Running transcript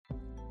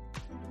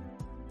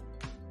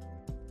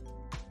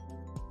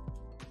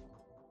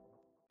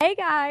Hey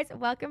guys,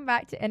 welcome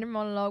back to Inner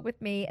Monologue with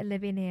me,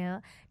 Olivia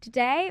Neal.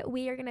 Today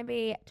we are going to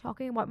be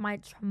talking about my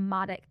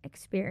traumatic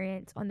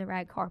experience on the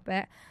red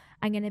carpet.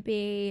 I'm going to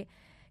be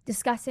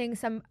discussing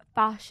some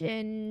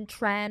fashion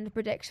trend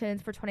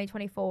predictions for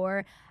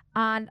 2024,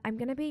 and I'm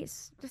going to be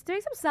just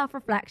doing some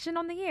self-reflection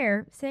on the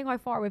year, seeing how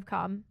far we've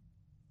come.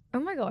 Oh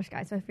my gosh,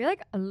 guys, so I feel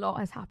like a lot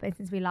has happened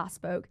since we last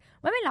spoke.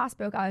 When we last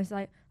spoke, I was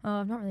like,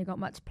 oh, I've not really got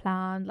much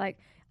planned.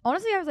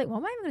 Honestly, I was like, what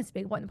am I even going to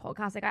speak about in the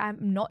podcast? Like,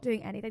 I'm not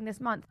doing anything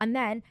this month. And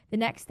then the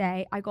next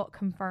day, I got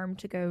confirmed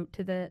to go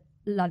to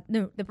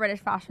the British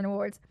Fashion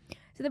Awards.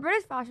 So the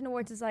British Fashion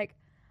Awards is like,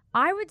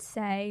 I would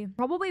say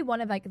probably one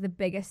of like the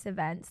biggest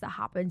events that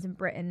happens in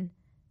Britain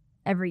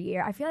every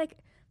year. I feel like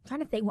I'm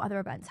trying to think what other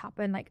events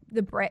happen. Like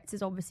the Brits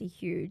is obviously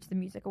huge, the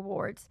music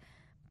awards.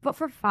 But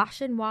for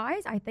fashion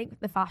wise, I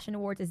think the Fashion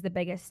Awards is the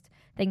biggest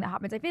thing that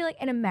happens. I feel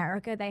like in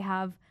America they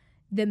have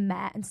the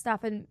Met and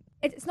stuff, and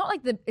it's not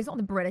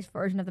the British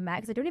version of the Met,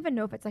 because I don't even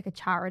know if it's like a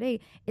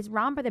charity. It's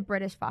run by the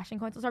British Fashion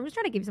Council. So I'm just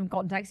trying to give you some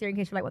context here in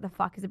case you're like, what the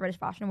fuck is the British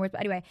Fashion Awards?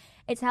 But anyway,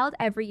 it's held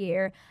every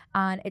year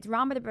and it's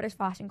run by the British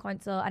Fashion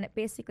Council, and it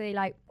basically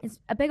like it's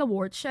a big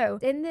awards show.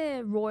 It's in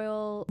the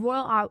Royal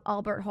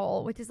Albert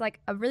Hall, which is like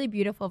a really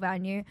beautiful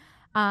venue,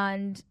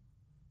 and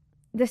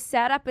the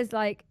setup is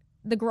like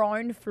the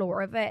ground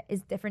floor of it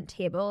is different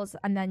tables,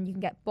 and then you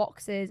can get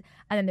boxes,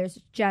 and then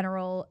there's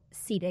general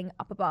seating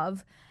up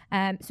above.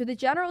 So the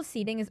general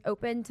seating is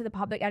open to the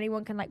public.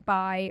 Anyone can like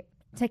buy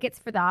tickets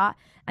for that,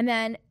 and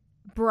then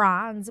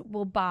brands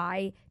will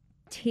buy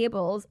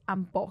tables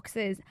and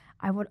boxes.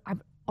 I've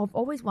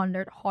always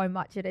wondered how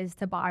much it is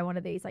to buy one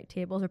of these like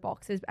tables or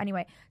boxes. But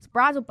anyway, so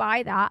brands will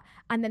buy that,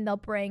 and then they'll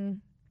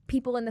bring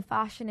people in the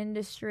fashion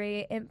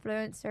industry,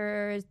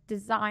 influencers,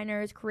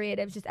 designers,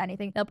 creatives, just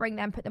anything. They'll bring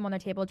them, put them on their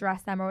table,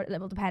 dress them, or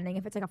depending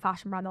if it's like a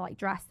fashion brand, they'll like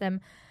dress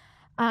them.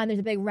 And there's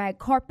a big red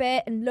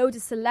carpet and loads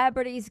of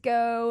celebrities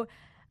go.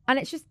 And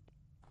it's just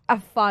a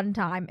fun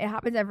time. It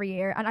happens every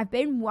year. And I've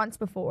been once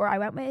before. I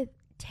went with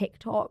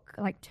TikTok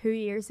like 2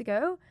 years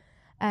ago.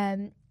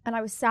 And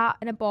I was sat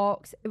in a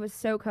box. It was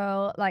so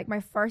cool. Like my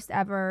first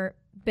ever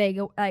big,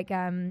 I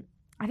think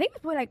it was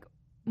probably like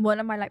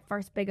one of my like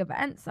first big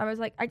events. I was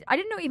like, I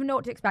didn't even know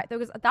what to expect though,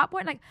 because at that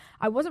point, like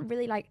I wasn't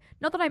really like,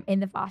 not that I'm in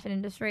the fashion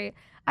industry.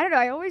 I don't know.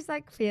 I always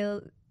like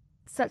feel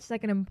such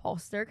like an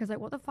imposter, because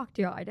like, what the fuck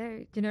do I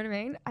do? Do you know what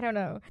I mean? I don't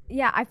know.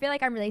 Yeah, I feel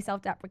like I'm really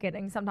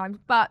self-deprecating sometimes,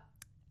 but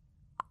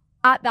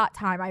at that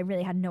time, I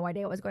really had no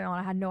idea what was going on.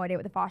 I had no idea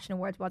what the Fashion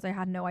Awards was. I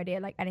had no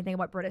idea like anything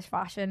about British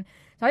fashion.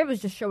 So I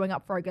was just showing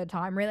up for a good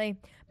time, really.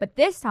 But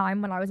this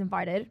time, when I was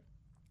invited,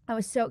 I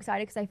was so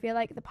excited, because I feel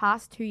like the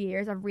past 2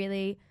 years, I've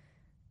really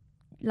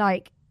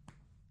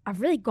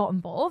got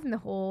involved in the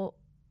whole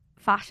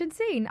fashion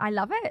scene. I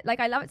love it. Like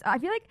I love it. I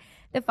feel like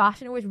the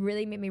Fashion Awards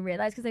really made me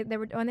realize, because they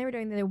were, when they were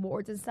doing the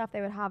awards and stuff,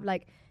 they would have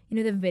like, you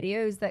know, the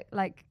videos that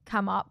like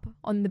come up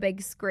on the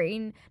big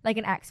screen, like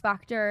an X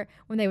Factor,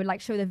 when they would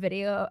like show the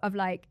video of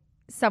like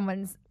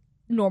someone's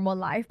normal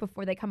life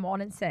before they come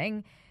on and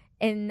sing.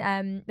 In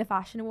the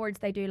Fashion Awards,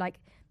 they do like,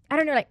 I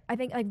don't know, like I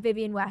think like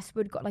Vivienne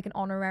Westwood got like an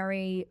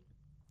honorary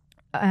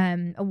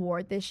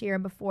award this year,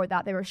 and before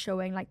that they were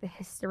showing like the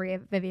history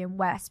of Vivienne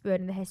Westwood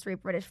and the history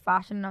of British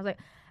fashion, and I was like,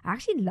 I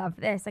actually love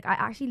this. Like I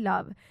actually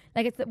love,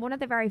 like it's one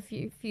of the very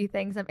few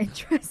things I'm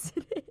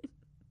interested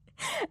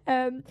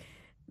in.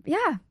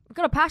 Yeah, I've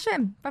got a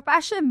passion for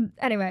fashion.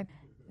 Anyway,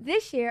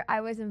 this year I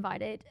was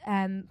invited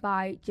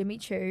by Jimmy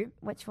Choo,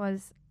 which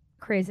was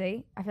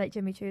crazy. I feel like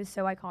Jimmy Choo is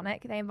so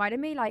iconic. They invited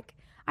me like,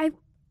 I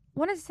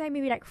want to say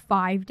maybe like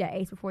 5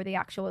 days before the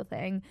actual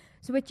thing.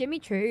 So with Jimmy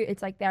Choo,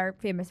 it's like they're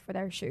famous for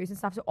their shoes and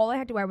stuff. So all I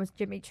had to wear was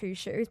Jimmy Choo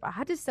shoes, but I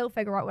had to still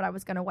figure out what I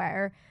was going to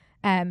wear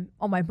on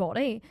my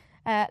body.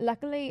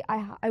 Luckily,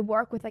 I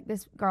work with like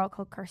this girl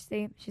called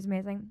Kirsty. She's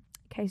amazing.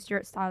 K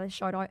Stewart Stylist,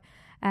 shout out.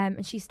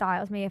 And she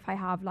styles me if I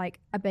have like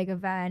a big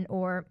event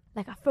or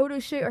like a photo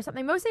shoot or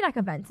something, mostly like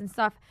events and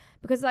stuff,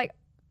 because like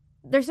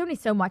there's only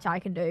so much I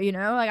can do, you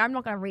know, like I'm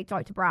not going to reach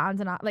out to brands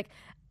and like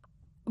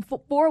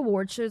for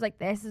award shows like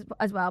this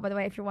as well, by the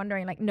way, if you're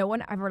wondering, like no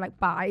one ever like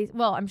buys,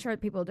 well, I'm sure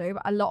people do,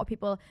 but a lot of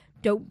people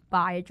don't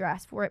buy a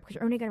dress for it, because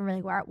you're only going to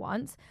really wear it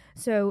once.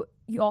 So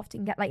you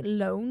often get like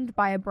loaned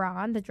by a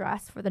brand the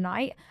dress for the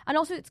night. And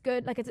also it's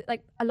good, like it's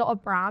like a lot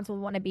of brands will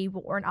want to be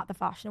worn at the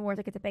Fashion Awards,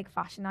 like it's a big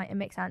fashion night, it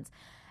makes sense.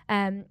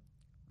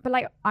 But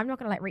like I'm not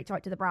gonna like reach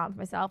out to the brands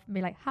myself and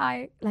be like,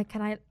 hi, like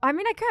can I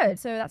mean I could.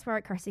 So that's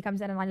where Kirsty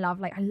comes in, and I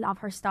love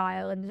her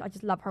style, and I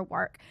just love her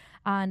work.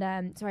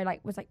 And so I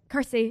like was like,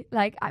 Kirsty,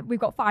 like we've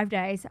got 5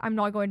 days, I'm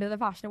not going to the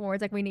Fashion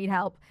Awards, like we need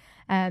help.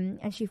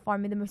 And she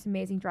found me the most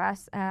amazing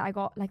dress. I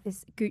got like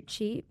this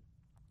Gucci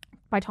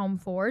by Tom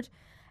Ford.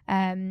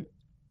 It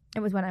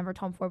was whenever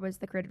Tom Ford was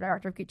the creative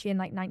director of Gucci in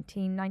like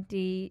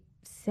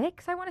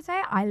 1996, I want to say.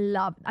 I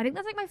think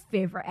that's like my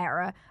favorite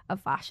era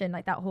of fashion.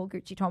 Like that whole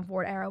Gucci Tom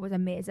Ford era was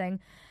amazing.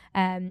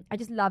 I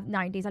just love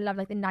 90s. I love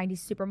like the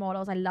 90s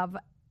supermodels. I love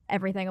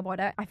everything about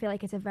it. I feel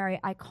like it's a very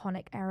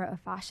iconic era of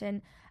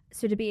fashion.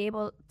 So to be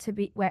able to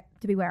be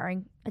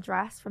wearing a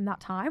dress from that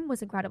time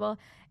was incredible.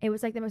 It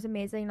was like the most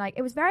amazing, like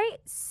it was very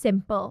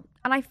simple.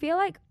 And I feel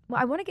like,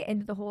 well, I want to get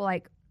into the whole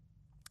like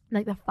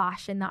the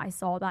fashion that I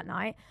saw that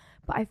night,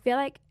 but I feel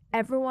like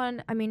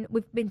everyone, I mean,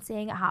 we've been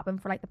seeing it happen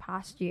for like the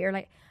past year.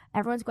 Like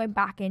everyone's going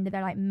back into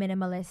their like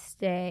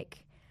minimalistic,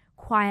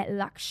 quiet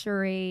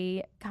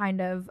luxury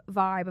kind of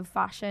vibe of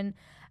fashion.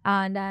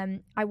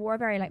 And I wore a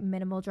very like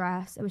minimal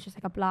dress. It was just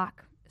like a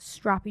black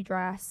strappy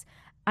dress,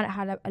 and it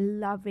had a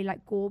lovely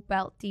like gold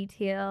belt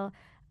detail,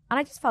 and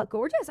I just felt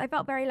gorgeous. I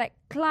felt very like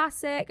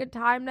classic and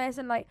timeless,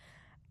 and like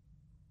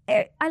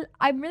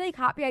I'm really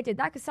happy I did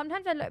that, because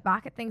sometimes I look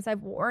back at things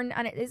I've worn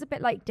and it is a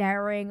bit like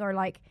daring or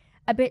like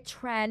a bit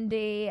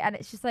trendy, and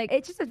it's just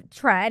a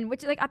trend,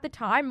 which like at the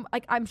time,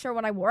 like I'm sure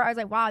when I wore it I was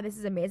like, wow, this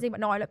is amazing, but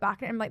now I look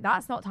back at it and I'm like,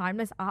 that's not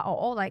timeless at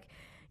all. Like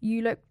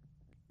you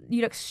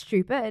look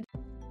stupid.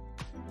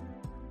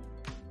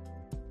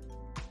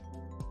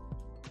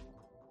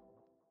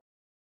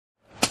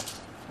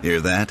 Hear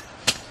that?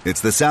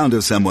 It's the sound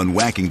of someone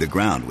whacking the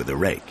ground with a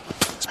rake.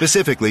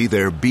 Specifically,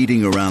 they're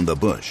beating around the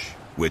bush,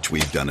 which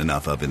we've done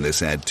enough of in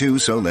this ad too,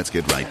 so let's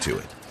get right to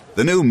it.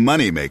 The new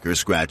Moneymaker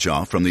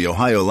scratch-off from the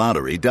Ohio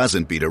Lottery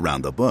doesn't beat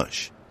around the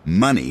bush.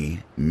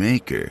 Money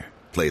Maker.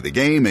 Play the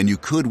game and you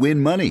could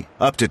win money,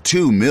 up to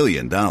 $2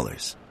 million.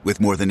 With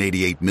more than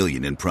 $88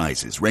 million in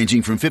prizes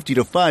ranging from $50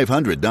 to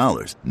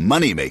 $500,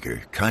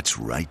 Moneymaker cuts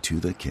right to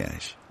the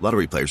cash.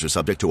 Lottery players are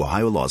subject to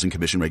Ohio laws and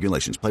commission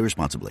regulations. Play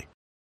responsibly.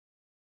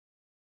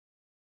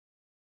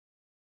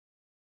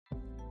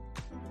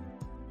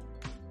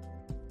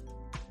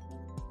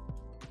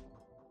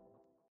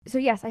 So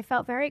yes, I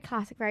felt very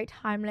classic, very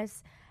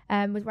timeless.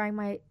 Was wearing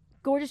my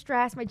gorgeous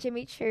dress, my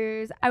Jimmy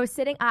Choos. I was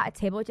sitting at a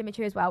table with Jimmy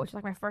Choo as well, which was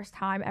like my first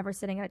time ever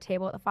sitting at a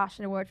table at the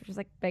Fashion Awards, which was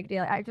like a big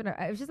deal. I don't know,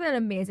 it was just an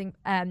amazing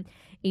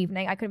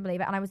evening. I couldn't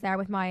believe it, and I was there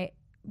with my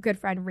good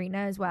friend Rena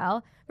as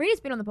well. Rena's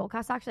been on the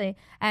podcast actually.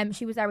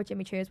 She was there with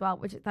Jimmy Choo as well,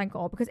 which thank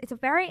God, because it's a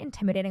very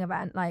intimidating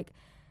event. Like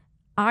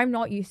I'm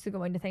not used to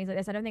going to things like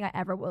this. I don't think I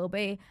ever will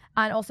be.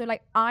 And also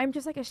like I'm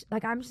just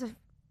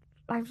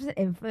an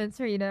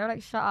influencer, you know,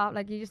 like shut up,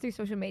 like you just do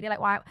social media, like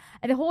why?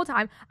 And the whole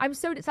time I'm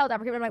so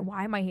self-deprecating. I'm like,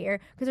 why am I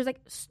here? Because there's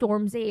like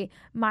Stormzy,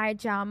 Maya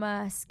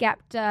Jama,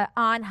 Skepta,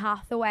 Anne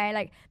Hathaway,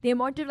 like the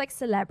amount of like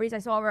celebrities I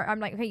saw where I'm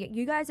like, okay,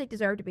 you guys like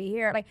deserve to be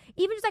here. Like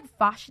even just like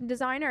fashion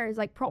designers,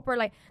 like proper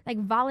like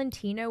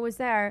Valentino was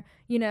there,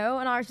 you know,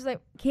 and I was just like,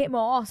 Kate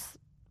Moss,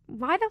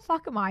 why the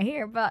fuck am I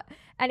here? But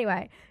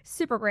anyway,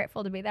 super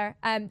grateful to be there.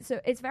 So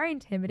it's very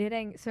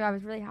intimidating. So I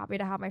was really happy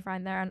to have my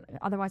friend there, and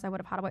otherwise I would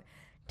have had about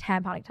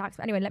 10 panic attacks.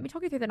 But anyway, let me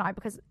talk you through the night,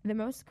 because the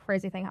most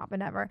crazy thing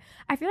happened ever.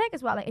 I feel like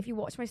as well, like if you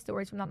watch my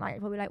stories from that night,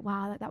 you'll probably be like,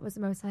 wow, that was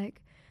the most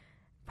like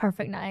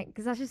perfect night,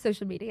 because that's just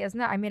social media, isn't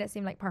it? I made it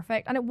seem like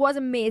perfect, and it was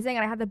amazing,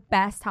 and I had the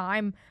best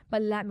time.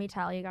 But let me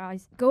tell you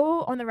guys,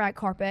 go on the red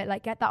carpet,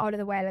 like get that out of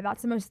the way. Like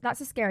that's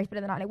the scariest bit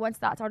of the night. Like once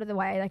that's out of the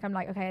way, like I'm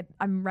like, okay,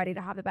 I'm ready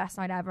to have the best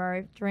night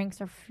ever. Drinks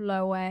are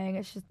flowing,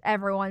 it's just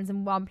everyone's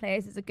in one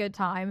place, it's a good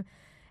time,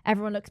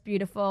 everyone looks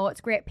beautiful,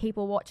 it's great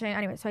people watching.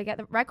 Anyway, so I get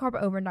the red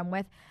carpet over and done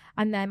with,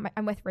 and then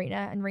I'm with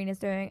Rena, and Rena's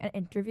doing an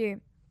interview,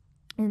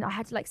 and I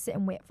had to like sit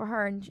and wait for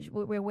her, and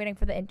we were waiting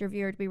for the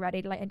interviewer to be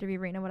ready to like interview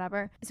Rena,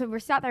 whatever. So we're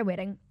sat there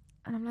waiting,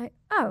 and I'm like,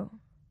 oh,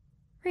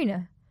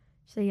 Rena.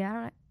 She said, yeah.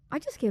 I'm like, I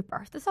just gave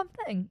birth to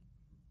something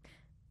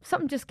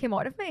just came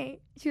out of me.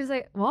 She was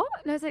like, what?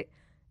 And I was like,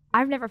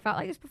 I've never felt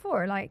like this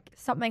before. Like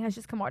something has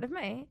just come out of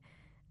me,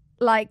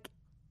 like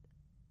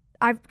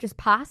I've just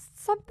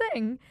passed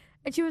something.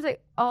 And she was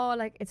like, oh,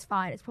 like, it's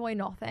fine. It's probably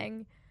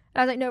nothing. And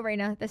I was like, no,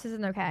 Rena, this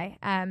isn't okay.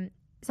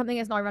 Something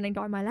is now running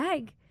down my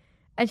leg.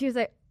 And she was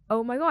like,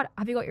 oh my God,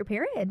 have you got your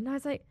period? And I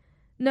was like,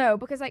 no,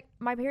 because like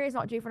my period's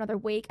not due for another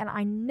week, and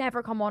I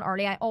never come on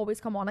early. I always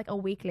come on like a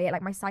week late.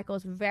 Like my cycle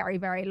is very,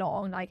 very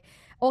long. Like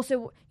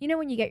also, you know,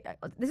 when you get,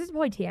 this is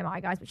probably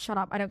TMI, guys, but shut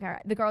up. I don't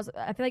care. The girls,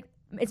 I feel like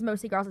it's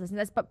mostly girls that listen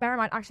to this, but bear in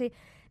mind, actually,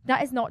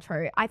 that is not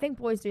true. I think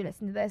boys do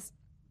listen to this.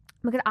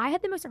 Because I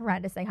had the most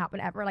horrendous thing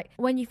happen ever. Like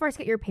when you first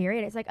get your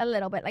period, it's like a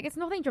little bit, like it's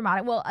nothing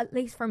dramatic. Well, at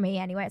least for me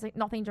anyway, it's like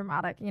nothing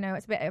dramatic. You know,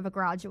 it's a bit of a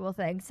gradual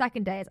thing.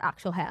 Second day is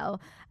actual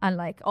hell, and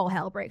like all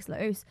hell breaks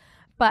loose.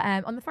 But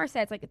on the first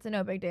day, it's like it's a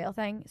no big deal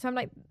thing. So I'm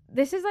like,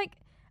 this is like,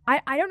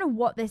 I don't know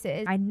what this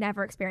is. I'd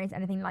never experienced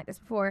anything like this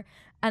before.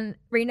 And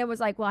Rena was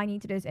like, well, I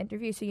need to do this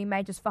interview, so you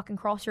may just fucking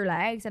cross your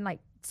legs and like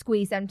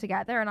squeeze them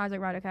together. And I was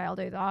like, right, okay, I'll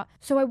do that.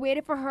 So I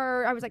waited for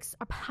her. I was like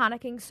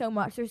panicking so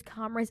much. There's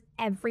cameras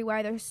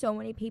everywhere. There's so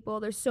many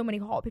people. There's so many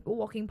hot people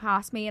walking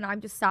past me, and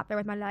I'm just sat there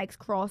with my legs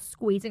crossed,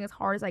 squeezing as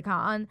hard as I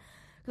can,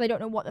 because I don't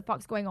know what the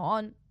fuck's going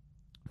on.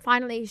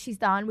 Finally, she's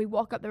done. We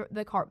walk up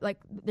the car, like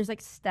there's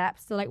like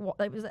steps to like walk.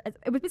 Like,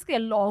 it was basically a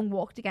long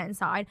walk to get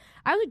inside.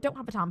 I also don't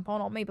have a tampon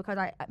on me because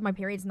my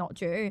period's not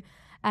due.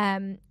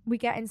 We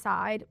get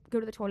inside, go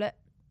to the toilet,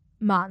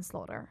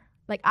 manslaughter,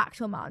 like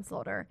actual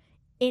manslaughter,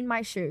 in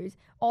my shoes,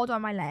 all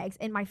down my legs,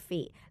 in my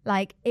feet.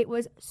 Like it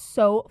was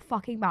so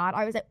fucking bad.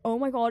 I was like, oh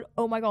my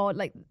god,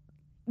 like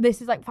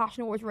this is like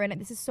Fashion Awards, we're in it.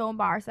 This is so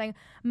embarrassing.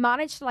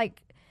 Managed to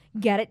like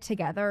get it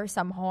together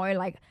somehow.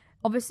 Like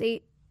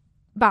obviously,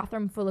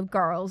 bathroom full of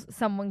girls,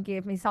 someone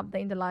gave me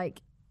something to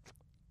like.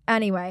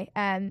 Anyway,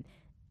 I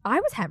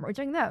was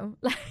hemorrhaging though.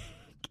 Like,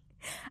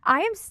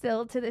 I am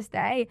still to this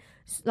day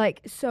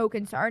like so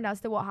concerned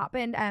as to what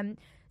happened.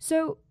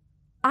 So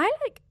I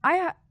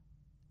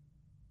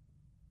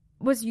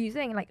was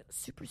using like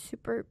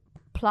super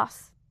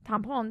plus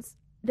tampons.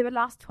 They would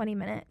last 20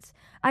 minutes.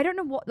 I don't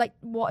know what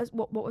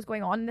was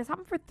going on. And this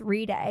happened for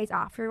 3 days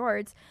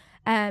afterwards.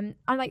 And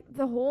like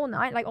the whole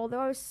night, like although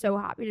I was so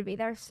happy to be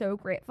there, so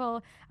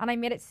grateful, and I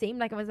made it seem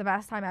like it was the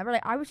best time ever,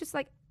 like I was just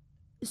like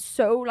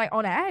so like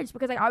on edge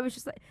because like I was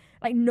just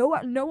like no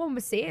one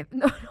was safe.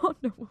 No one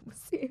was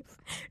safe.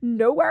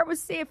 Nowhere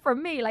was safe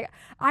from me. Like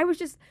I was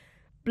just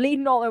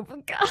bleeding all over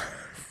the gas.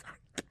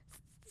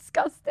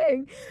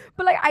 Disgusting.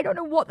 But like I don't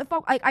know what the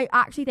fuck. Like I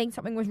actually think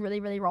something was really,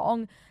 really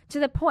wrong, to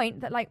the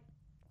point that like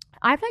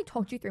I've like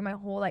talked you through my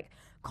whole like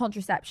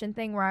contraception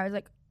thing where I was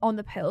like on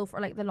the pill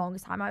for like the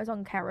longest time. I was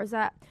on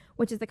Kerosette,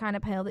 which is the kind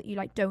of pill that you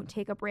like don't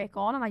take a break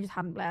on, and I just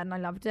hadn't bled and I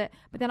loved it.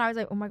 But then I was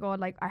like, oh my god,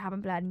 like I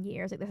haven't bled in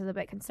years, like this is a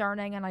bit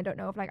concerning, and I don't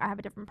know if like I have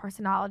a different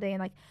personality and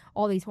like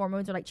all these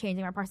hormones are like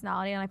changing my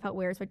personality, and I felt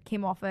weird, so I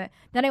came off it.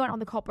 Then I went on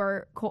the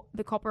copper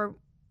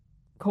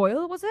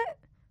coil, was it?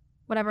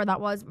 Whatever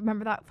that was.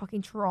 Remember that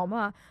fucking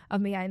trauma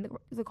of me getting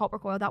the copper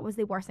coil? That was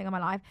the worst thing of my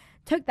life.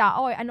 Took that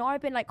out, and now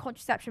I've been like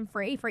contraception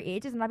free for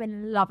ages, and I've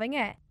been loving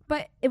it.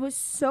 But it was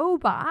so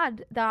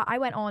bad that I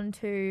went on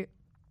to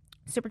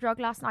Superdrug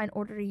last night and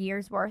ordered a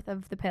year's worth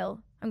of the pill.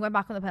 I'm going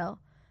back on the pill,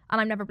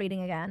 and I'm never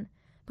bleeding again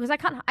because I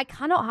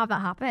cannot have that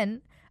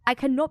happen. I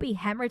cannot be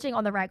hemorrhaging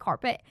on the red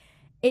carpet.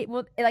 It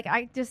will like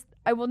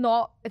I will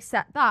not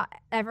accept that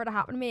ever to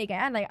happen to me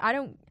again. Like I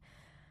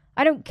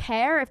don't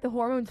care if the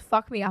hormones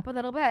fuck me up a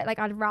little bit. Like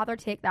I'd rather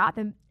take that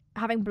than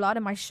having blood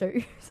in my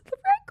shoes on the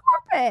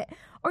red carpet.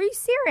 Are you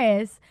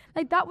serious?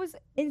 Like that was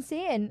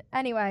insane.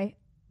 Anyway,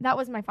 that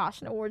was my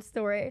fashion award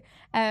story.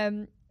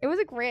 It was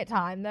a great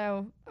time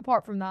though,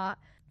 apart from that.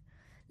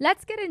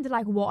 Let's get into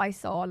like what I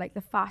saw, like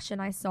the fashion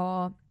I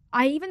saw.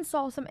 I even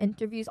saw some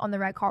interviews on the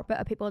red carpet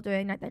of people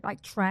doing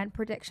like trend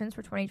predictions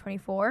for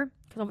 2024,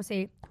 because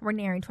obviously we're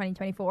nearing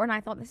 2024, and I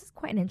thought this is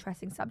quite an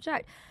interesting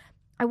subject.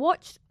 I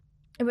think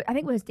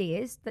it was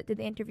Days that did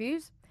the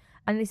interviews,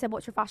 and they said,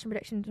 what's your fashion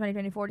prediction in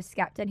 2024 to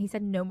Skepta? And he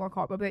said, no more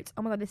cowboy boots.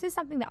 Oh my god, this is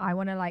something that I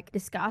want to like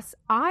discuss.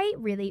 I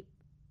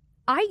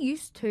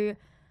used to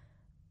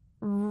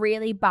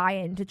really buy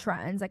into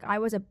trends. Like I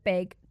was a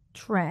big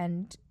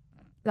trend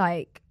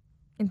like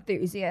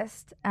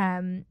enthusiast.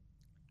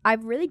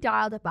 I've really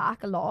dialed it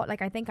back a lot.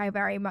 Like I think I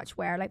very much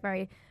wear like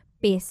very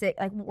basic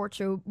like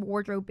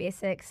wardrobe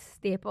basics,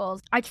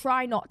 staples. I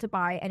try not to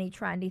buy any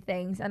trendy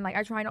things, and like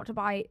I try not to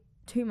buy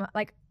too much.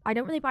 Like I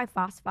don't really buy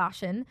fast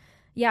fashion.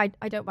 Yeah,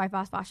 I don't buy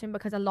fast fashion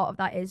because a lot of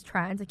that is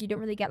trends. Like you don't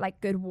really get like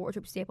good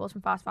wardrobe staples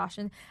from fast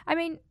fashion. I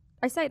mean,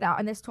 I say that,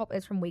 and this top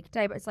is from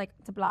Weekday, but it's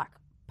a black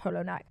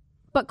polo neck.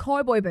 But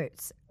cowboy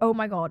boots, oh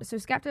my god. So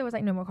Skepta was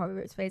like, no more cowboy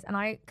boots, please. And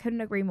I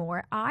couldn't agree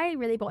more. I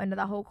really bought into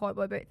that whole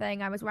cowboy boot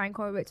thing. I was wearing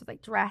cowboy boots with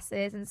like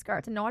dresses and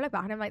skirts, and now I look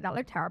back and I'm like, that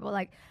looked terrible.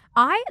 Like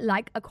I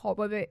like a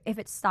cowboy boot if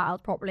it's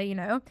styled properly, you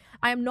know.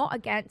 I am not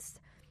against,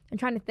 I'm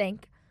trying to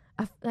think,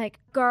 a like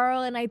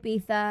girl in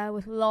Ibiza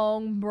with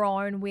long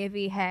brown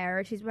wavy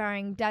hair. She's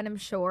wearing denim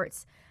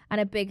shorts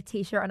and a big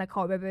t-shirt and a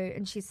cowboy boot,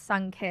 and she's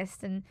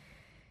sun-kissed and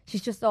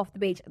she's just off the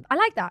beach. I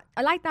like that.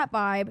 I like that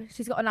vibe.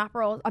 She's got an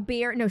Aperol, a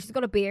beer. No, she's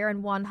got a beer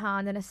in one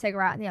hand and a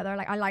cigarette in the other.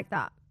 Like, I like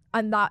that.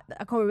 And that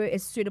a cowboy boot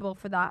is suitable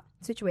for that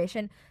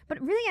situation.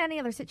 But really, in any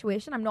other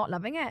situation, I'm not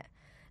loving it.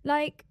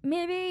 Like,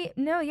 maybe,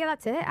 no, yeah,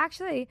 that's it,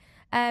 actually.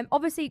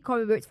 Obviously,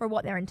 cowboy boots for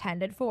what they're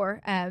intended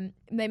for,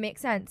 they make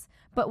sense.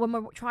 But when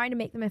we're trying to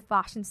make them a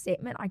fashion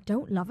statement, I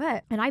don't love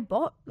it. And I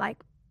bought,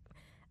 like,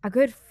 a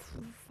good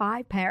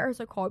 5 pairs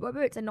of cowboy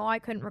boots, and now I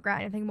couldn't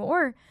regret anything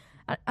more.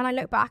 And I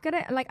look back at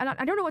it, and like,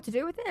 I don't know what to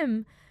do with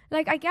them.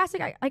 Like, I guess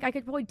I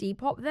could probably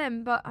Depop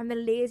them, but I'm the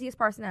laziest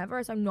person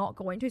ever, so I'm not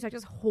going to. So I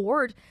just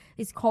hoard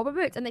these cowboy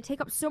boots, and they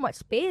take up so much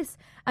space.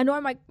 And now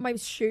my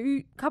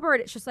shoe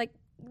cupboard, it's just like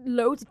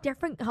loads of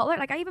different color.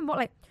 Like I even bought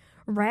like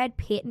red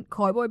patent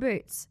cowboy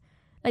boots.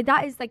 Like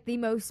that is like the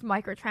most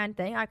micro trend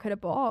thing I could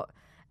have bought.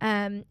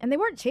 And they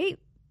weren't cheap.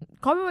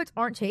 Cowboy boots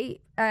aren't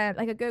cheap.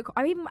 Like a good.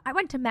 I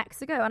went to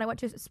Mexico and I went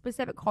to a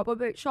specific cowboy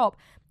boot shop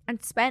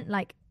and spent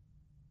like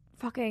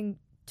fucking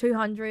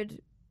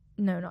 200,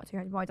 no, not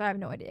 200 pounds, I have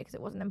no idea because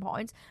it wasn't in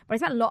pounds, but I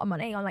spent a lot of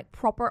money on like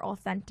proper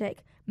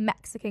authentic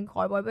Mexican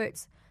cowboy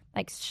boots.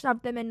 Like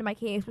shoved them into my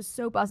case, was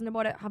so buzzing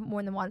about it. Haven't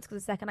worn them once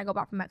because the second I got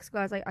back from Mexico,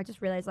 I was like, I just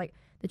realized like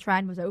the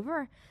trend was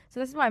over. So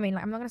this is what I mean.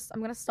 Like I'm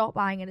gonna stop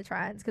buying into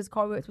trends because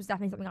cowboy boots was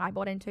definitely something I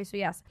bought into. So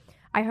yes,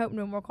 I hope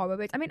no more cowboy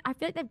boots. I mean, I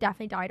feel like they've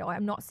definitely died out.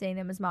 I'm not seeing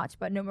them as much,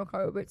 but no more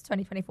cowboy boots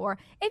 2024.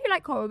 If you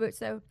like cowboy boots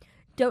though,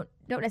 don't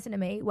listen to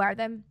me. Wear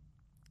them.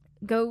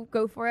 Go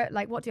for it.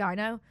 Like, what do I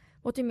know?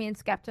 What do me and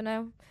Skepta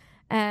know?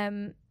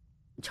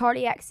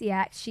 Charlie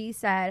XCX, she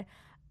said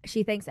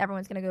she thinks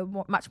everyone's going to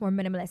go much more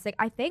minimalistic.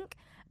 I think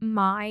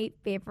my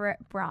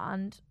favorite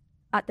brand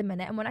at the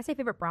minute, and when I say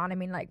favorite brand, I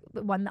mean like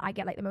the one that I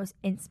get like the most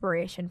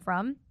inspiration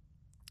from,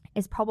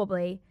 is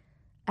probably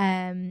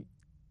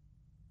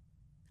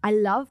I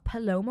love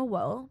Paloma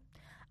wool.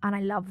 And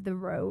I love the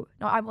Row.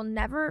 Now, I will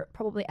never,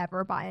 probably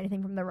ever buy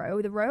anything from the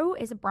Row. The Row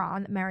is a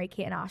brand that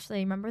Mary-Kate and Ashley,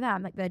 remember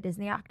them? Like the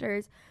Disney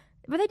actors.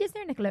 Were they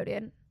Disney or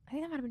Nickelodeon? I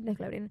think that might have been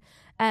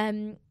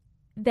Nickelodeon.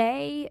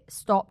 They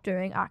stopped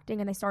doing acting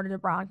and they started a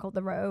brand called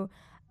the Row.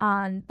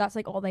 And that's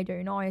like all they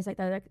do now is like,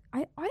 they're like,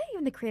 are they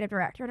even the creative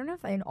director? I don't know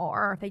if they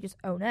are or if they just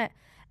own it.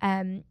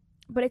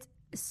 But it's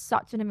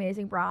such an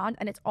amazing brand.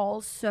 And it's all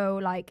so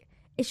like,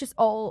 it's just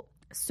all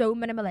so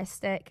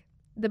minimalistic.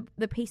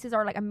 The pieces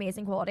are like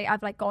amazing quality.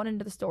 I've like gone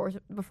into the stores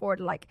before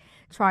to like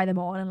try them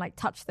on and like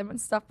touch them and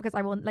stuff because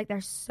I won't, like,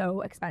 they're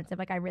so expensive.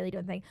 Like I really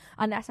don't think,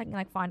 unless I can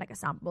like find like a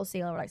sample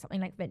sale or like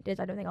something like vintage,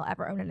 I don't think I'll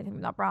ever own anything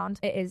from that brand.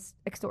 It is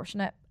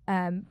extortionate,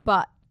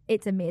 but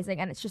it's amazing.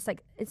 And it's just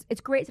like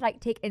it's great to like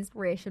take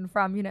inspiration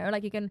from, you know,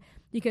 like you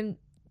can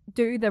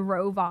do the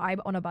Row vibe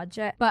on a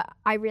budget. But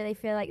I really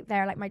feel like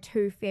they're like my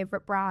two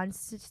favorite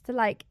brands just to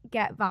like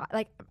get that,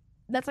 like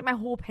that's like my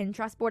whole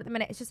Pinterest board at the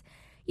minute. It's just,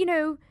 you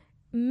know,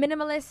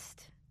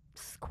 minimalist,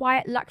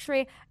 quiet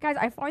luxury. Guys,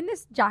 I found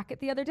this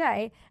jacket the other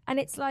day and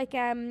it's like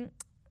I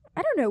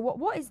don't know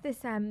what is this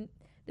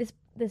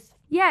this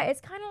yeah, it's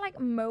kind of like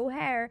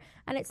mohair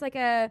and it's like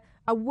a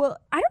wool,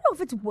 I don't know if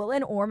it's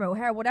woolen or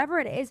mohair, whatever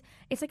it is.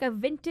 It's like a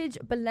vintage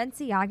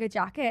Balenciaga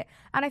jacket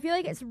and I feel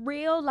like it's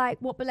real like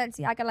what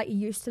Balenciaga like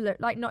used to look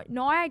like.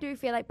 Now I do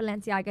feel like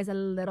Balenciaga is a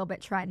little bit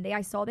trendy.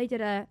 I saw they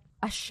did a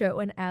show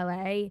in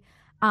LA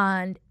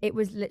and it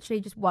was literally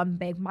just one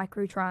big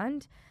micro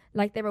trend.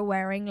 Like they were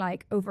wearing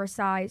like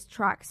oversized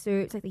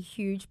tracksuits, like the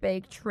huge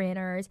big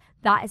trainers.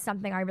 That is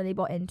something I really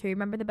bought into.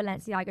 Remember the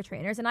Balenciaga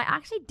trainers? And I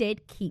actually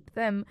did keep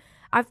them.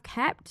 I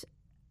kept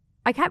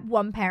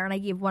one pair and I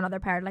gave one other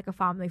pair to like a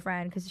family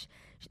friend because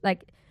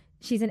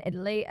she's in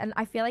Italy. And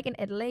I feel like in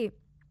Italy,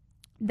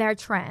 their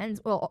trends,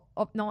 well,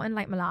 not in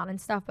like Milan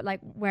and stuff, but like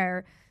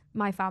where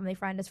my family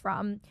friend is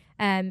from,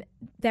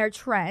 their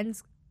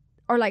trends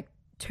are like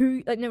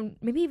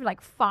maybe even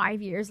like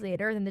 5 years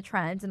later than the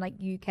trends in like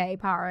UK,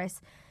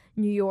 Paris,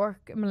 New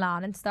York,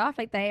 Milan and stuff.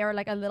 Like they are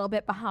like a little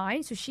bit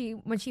behind. So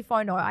when she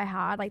found out I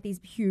had like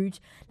these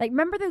huge, like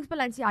remember those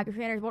Balenciaga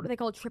trainers, what were they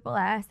called, Triple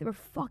S? They were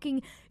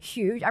fucking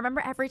huge. I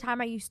remember every time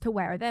I used to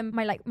wear them,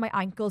 my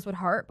ankles would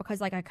hurt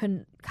because like I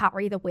couldn't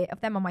carry the weight of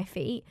them on my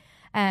feet.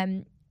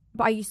 But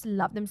I used to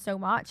love them so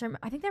much.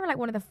 I think they were like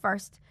one of the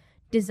first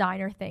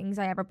designer things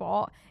I ever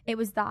bought. It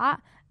was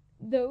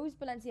those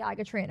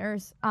Balenciaga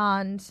trainers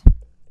and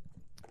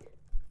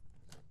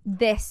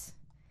this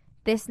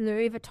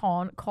Louis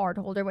Vuitton card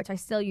holder, which I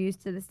still use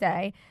to this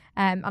day,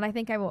 and I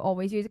think I will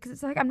always use it because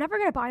it's like I'm never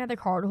gonna buy another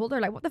card holder.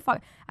 Like what the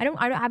fuck? I don't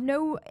have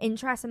no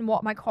interest in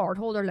what my card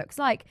holder looks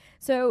like.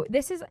 So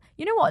this is,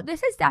 you know what?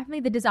 This is definitely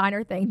the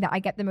designer thing that I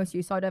get the most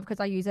use out of because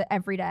I use it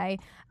every day.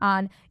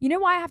 And you know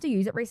why I have to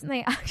use it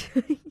recently?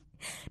 Actually,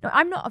 no,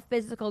 I'm not a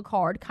physical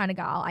card kind of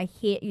gal. I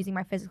hate using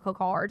my physical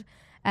card.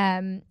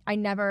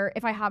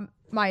 If I have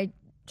my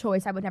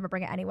choice, I would never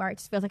bring it anywhere. It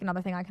just feels like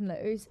another thing I can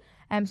lose.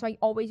 So I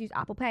always use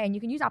Apple Pay, and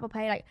you can use Apple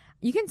Pay, like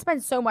you can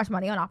spend so much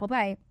money on Apple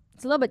Pay.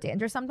 It's a little bit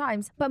dangerous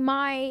sometimes. But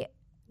my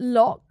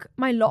lock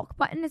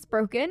button is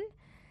broken.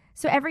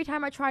 So every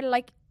time I try to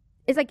like,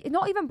 it's like it's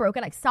not even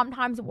broken, like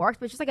sometimes it works,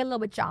 but it's just like a little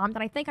bit jammed.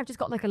 And I think I've just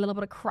got like a little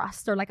bit of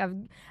crust or like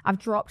I've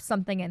dropped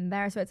something in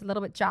there, so it's a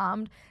little bit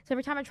jammed. So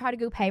every time I try to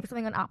go pay for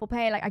something on Apple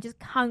Pay, like I just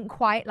can't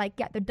quite like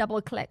get the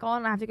double click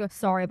on. I have to go,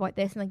 sorry about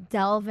this, and like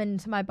delve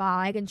into my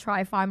bag and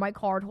try find my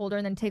card holder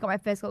and then take out my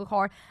physical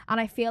card.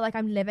 And I feel like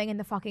I'm living in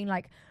the fucking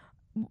like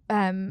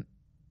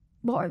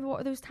what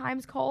are those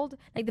times called?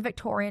 Like the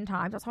Victorian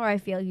times. That's how I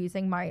feel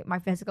using my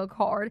physical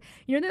card.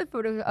 You know the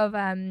photo of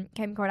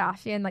Kim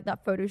Kardashian, like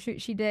that photo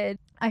shoot she did?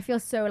 I feel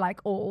so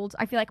like old.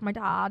 I feel like my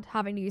dad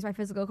having to use my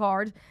physical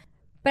card.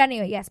 But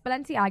anyway, yes,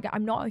 Balenciaga.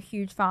 I'm not a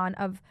huge fan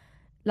of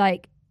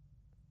like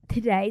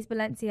today's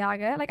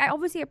Balenciaga. Like I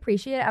obviously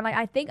appreciate it, and like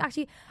I think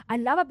actually I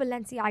love a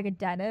Balenciaga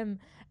denim.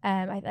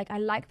 I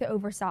like the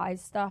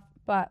oversized stuff,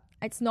 but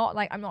it's not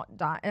like I'm not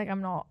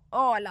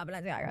oh, I love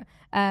Balenciaga.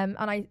 And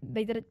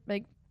they did it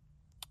like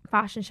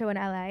fashion show in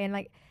LA, and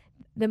like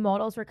the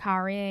models were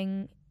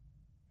carrying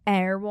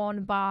Air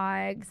One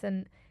bags,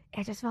 and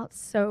it just felt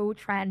so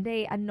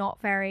trendy and not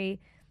very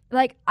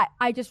like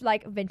I just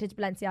like vintage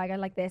Balenciaga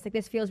like this. Like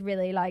this feels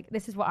really like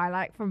this is what I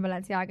like from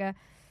Balenciaga.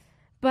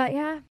 But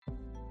yeah.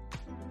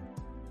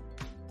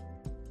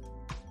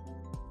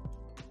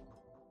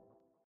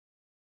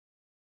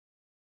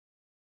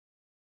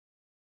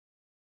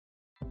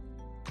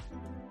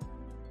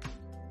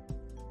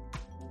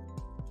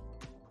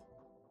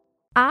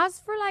 As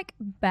for like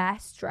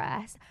best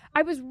dress,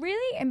 I was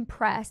really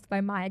impressed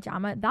by Maya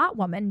Jama. That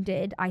woman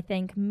did, I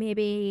think,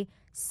 maybe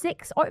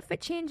 6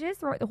 outfit changes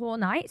throughout the whole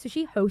night. So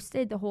she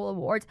hosted the whole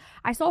awards.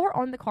 I saw her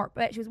on the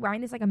carpet. She was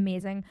wearing this like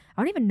amazing,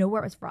 I don't even know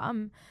where it was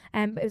from.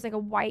 But it was like a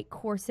white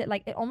corset,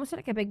 like it almost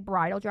looked like a big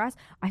bridal dress.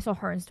 I saw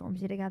her and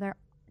Stormzy together.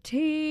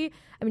 T.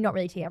 I mean, not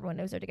really T, everyone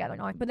knows they're together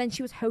now. But then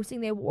she was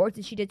hosting the awards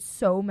and she did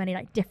so many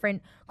like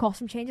different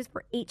costume changes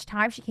for each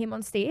time she came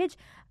on stage.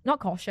 Not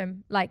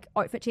costume, like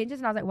outfit changes.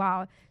 And I was like,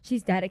 wow,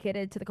 she's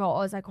dedicated to the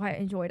cause. I quite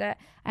enjoyed it.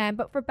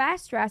 But for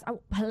best dress,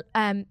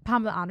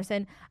 Pamela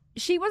Anderson,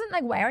 she wasn't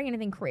like wearing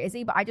anything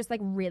crazy, but I just like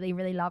really,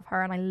 really love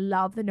her. And I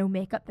love the no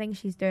makeup thing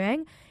she's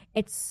doing.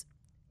 It's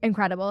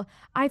incredible.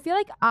 I feel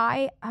like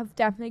I have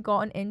definitely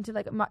gotten into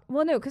like,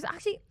 because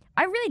actually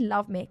I really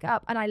love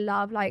makeup and I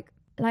love like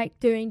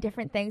doing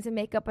different things in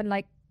makeup, and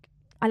like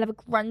I love a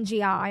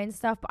grungy eye and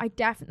stuff, but I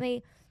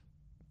definitely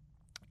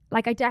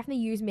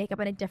use makeup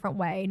in a different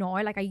way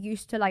now. Like I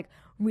used to like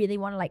really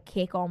want to like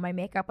cake on my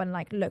makeup and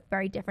like look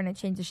very different and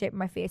change the shape of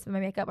my face with my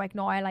makeup. Like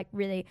now I like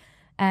really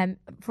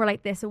for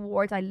like this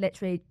awards, I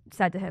literally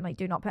said to him like,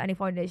 do not put any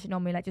foundation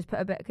on me, like just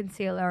put a bit of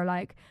concealer.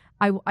 Like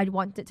I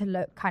want it to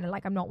look kind of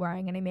like I'm not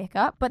wearing any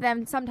makeup. But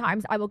then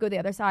sometimes I will go the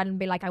other side and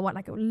be like, I want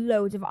like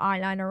loads of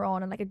eyeliner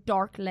on and like a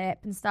dark lip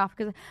and stuff,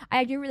 because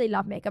I do really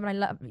love makeup and I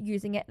love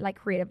using it like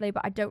creatively,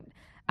 but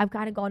I've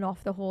kind of gone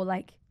off the whole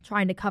like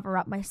trying to cover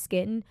up my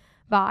skin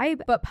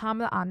vibe. But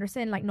Pamela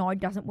Anderson like now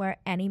doesn't wear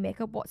any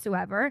makeup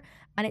whatsoever,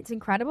 and it's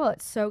incredible.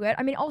 It's so good.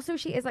 I mean, also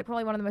she is like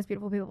probably one of the most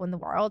beautiful people in the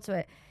world,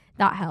 so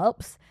that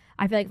helps.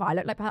 I feel like if I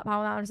looked like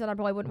Pamela Anderson, I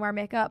probably wouldn't wear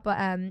makeup, but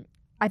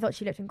I thought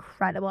she looked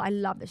incredible. I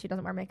love that she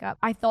doesn't wear makeup.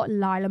 I thought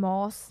Lila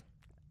Moss,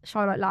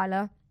 shout out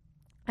Lila,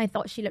 I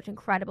thought she looked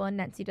incredible in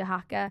Nancy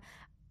Dahaka.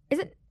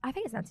 I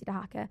think it's Nancy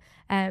Dahaka.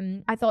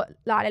 I thought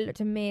Lila looked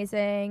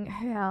amazing.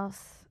 Who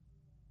else?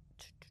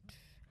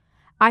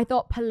 I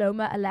thought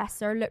Paloma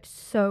Alesser looked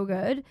so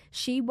good.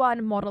 She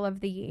won Model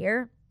of the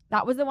Year.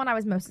 That was the one I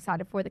was most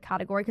excited for, the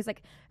category, because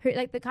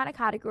like the kind of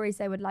categories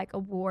they would like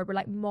award were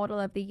like Model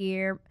of the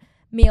Year,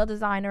 Male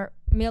Designer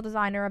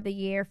of the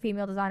Year,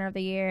 Female Designer of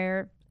the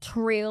Year,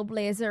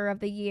 Trailblazer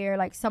of the Year,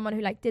 like someone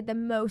who like did the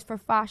most for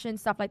fashion,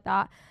 stuff like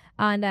that.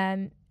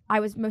 And I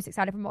was most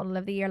excited for Model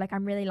of the Year. Like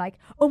I'm really like,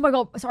 oh my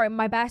god, sorry,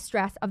 my best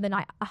dress of the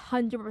night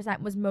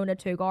 100% was Mona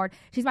Tugard.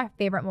 She's my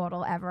favorite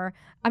model ever.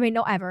 I mean,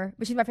 not ever,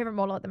 but she's my favorite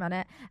model at the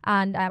minute.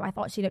 And I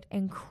thought she looked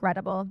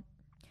incredible.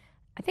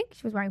 I think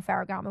she was wearing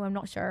Ferragamo, I'm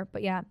not sure,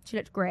 but yeah, she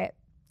looked great.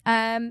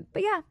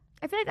 But yeah,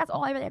 I feel like that's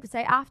all I really have to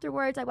say.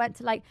 Afterwards, I went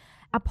to like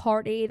a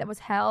party that was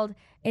held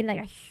in like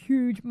a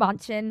huge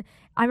mansion.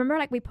 I remember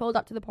like we pulled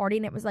up to the party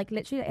and it was like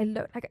literally, it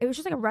looked like it was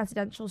just like a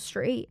residential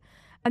street,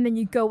 and then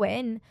you go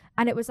in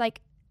and it was like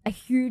a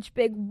huge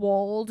big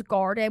walled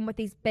garden with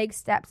these big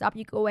steps up.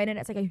 You go in and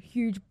it's like a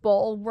huge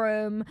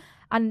ballroom,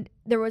 and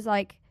there was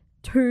like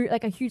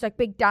a huge like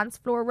big dance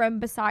floor room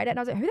beside it, and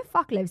I was like, who the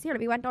fuck lives here?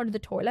 And we went down to the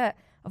toilet.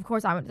 Of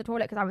course I went to the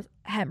toilet because I was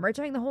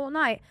hemorrhaging the whole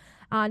night,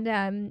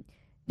 and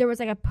there was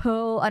like a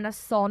pool and a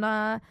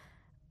sauna.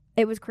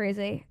 It was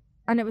crazy,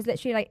 and it was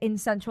literally like in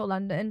central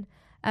London.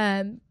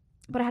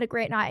 But I had a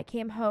great night. I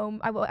came home.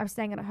 I was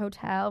staying in a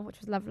hotel, which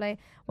was lovely.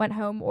 Went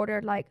home,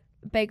 ordered like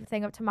a big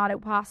thing of tomato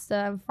pasta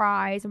and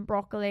fries and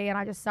broccoli, and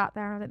I just sat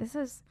there and I was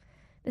like,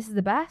 this is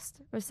the best.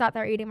 I was sat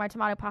there eating my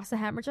tomato pasta,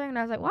 hemorrhaging, and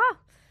I was like, wow,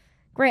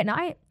 great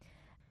night.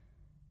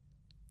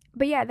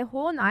 But yeah, the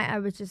whole night I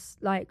was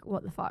just like,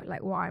 what the fuck?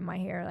 Like, why am I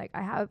here? Like,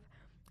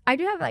 I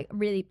do have like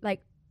really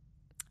like,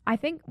 I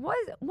think, what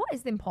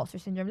is the imposter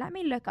syndrome? Let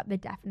me look up the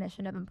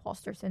definition of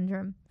imposter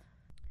syndrome.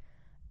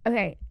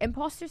 Okay,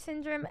 imposter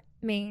syndrome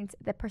means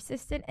the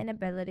persistent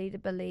inability to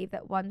believe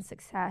that one's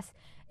success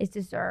is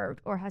deserved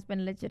or has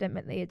been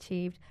legitimately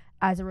achieved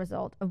as a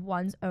result of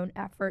one's own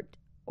effort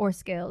or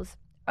skills.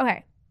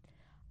 Okay,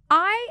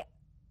 I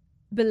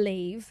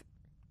believe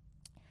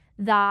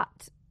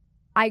that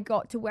I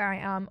got to where I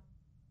am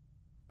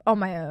on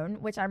my own,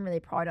 which I'm really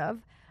proud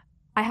of.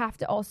 I have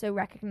to also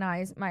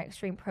recognize my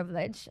extreme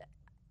privilege,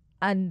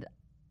 and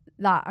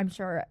that I'm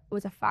sure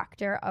was a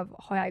factor of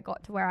how I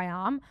got to where I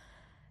am.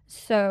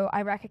 So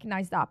I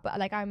recognize that, but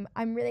like I'm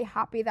really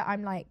happy that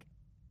I'm like,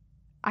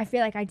 I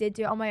feel like I did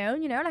do it on my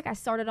own, you know, like I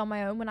started on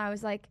my own when I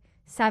was like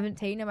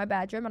 17 in my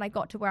bedroom, and I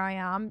got to where I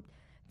am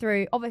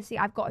through, obviously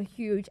I've got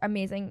a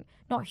amazing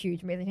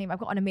team. I've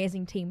got an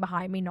amazing team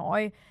behind me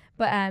now,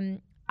 but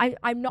I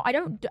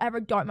don't ever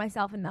doubt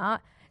myself in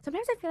that.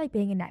 Sometimes I feel like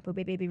being a nepo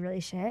baby would be really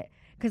shit,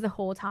 because the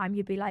whole time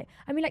you'd be like,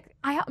 I mean, like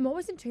I'm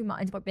always in two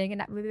minds about being a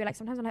nepo baby. Like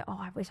sometimes I'm like, oh,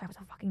 I wish I was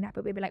a fucking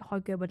nepo baby. Like how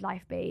good would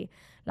life be?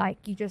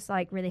 Like you just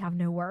like really have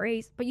no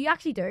worries, but you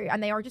actually do,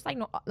 and they are just like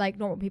not like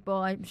normal people,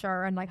 I'm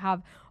sure, and like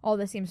have all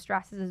the same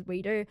stresses as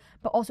we do.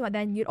 But also, and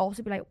then you'd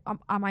also be like,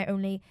 am I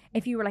only,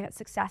 if you were like a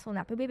successful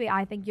nepo baby,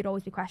 I think you'd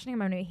always be questioning,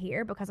 am I only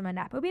here because I'm a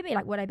nepo baby?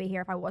 Like would I be here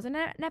if I wasn't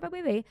a nepo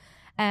baby?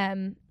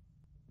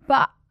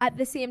 But at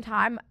the same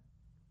time,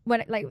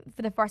 when it, like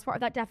for the first part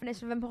of that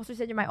definition of imposter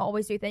syndrome, I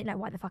always do think like,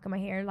 why the fuck am I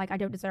here? Like I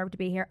don't deserve to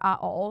be here at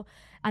all.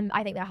 And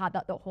I think I had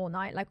that the whole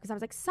night, like because I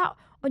was like sat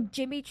on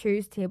Jimmy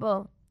Choo's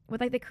table with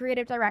like the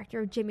creative director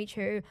of Jimmy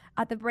Choo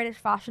at the British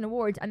Fashion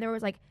Awards, and there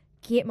was like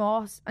Kate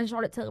Moss and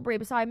Charlotte Tilbury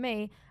beside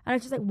me, and I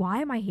was just like,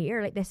 why am I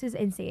here? Like, this is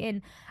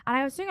insane. And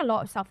I was doing a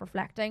lot of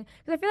self-reflecting,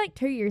 because I feel like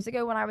 2 years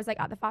ago when I was like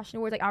at the fashion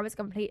awards, like I was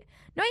not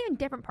even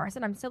different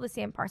person, I'm still the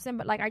same person,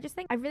 but like I just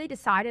think I really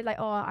decided like,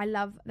 oh, I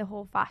love the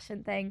whole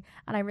fashion thing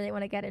and I really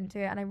want to get into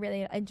it, and I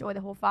really enjoy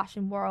the whole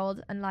fashion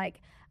world, and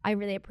like I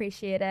really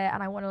appreciate it,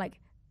 and I want to like,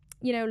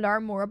 you know,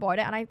 learn more about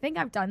it. And I think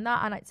I've done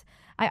that, and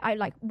I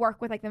like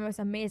work with like the most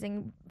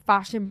amazing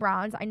fashion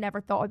brands I never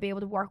thought I'd be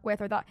able to work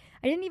with, or that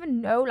I didn't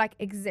even know like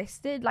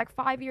existed like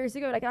 5 years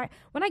ago. Like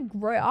when I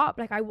grew up,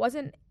 like I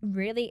wasn't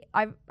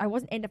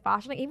into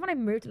fashion. Like even when I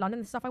moved to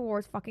London, the stuff I wore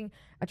was fucking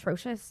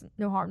atrocious.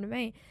 No harm to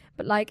me,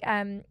 but like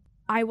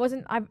I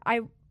wasn't. I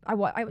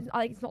was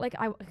like, it's not like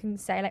I can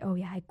say like, oh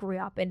yeah, I grew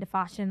up into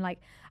fashion. Like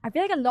I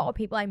feel like a lot of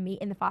people I meet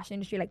in the fashion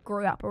industry like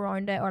grew up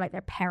around it, or like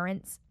their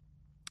parents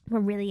were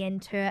really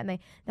into it, and they're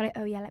like,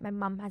 oh yeah, like my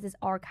mum has this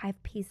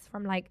archive piece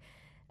from like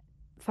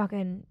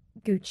fucking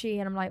Gucci,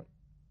 and I'm like,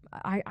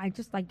 I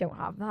just like don't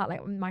have that.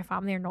 Like my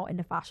family are not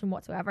into fashion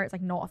whatsoever. It's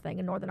like not a thing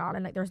in Northern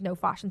Ireland. Like there's no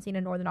fashion scene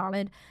in Northern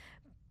Ireland.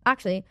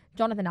 Actually,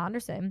 Jonathan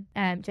Anderson,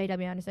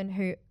 JW Anderson,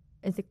 who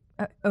is the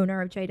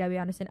owner of JW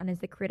Anderson and is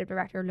the creative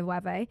director of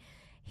Loewe,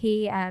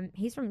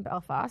 he's from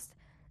Belfast.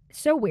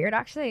 So weird,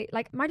 actually.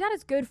 Like my dad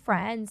is good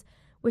friends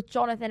with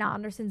Jonathan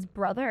Anderson's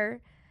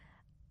brother,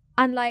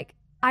 and like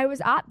I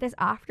was at this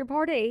after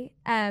party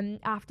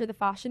after the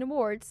fashion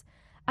awards,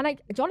 and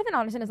like Jonathan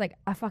Anderson is like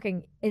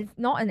it's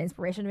not an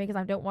inspiration to me because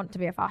I don't want to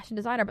be a fashion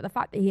designer, but the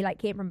fact that he like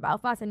came from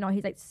Belfast and now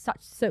he's like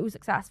so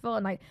successful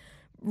and like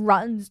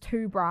runs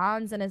 2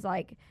 brands and is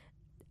like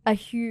a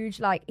huge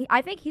like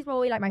I think he's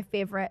probably like my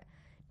favorite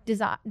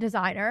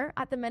designer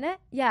at the minute.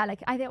 Yeah,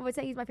 like I would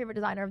say he's my favorite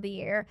designer of the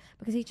year,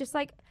 because he's just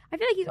like, I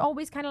feel like he's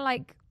always kind of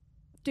like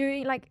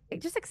doing like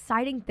just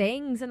exciting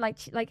things, and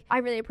like I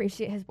really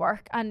appreciate his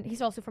work. And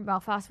he's also from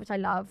Belfast, which I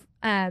love,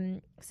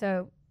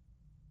 so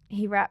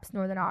he reps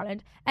Northern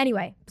Ireland.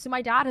 Anyway, so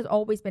my dad has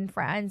always been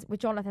friends with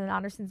Jonathan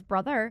Anderson's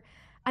brother,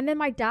 and then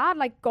my dad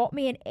like got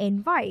me an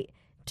invite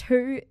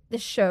to the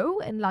show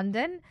in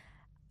London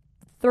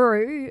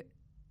through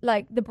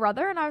like the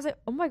brother, and I was like,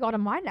 oh my god,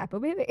 am I Nepo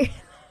baby?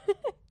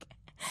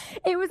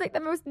 It was like the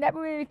most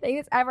Nepo baby thing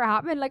that's ever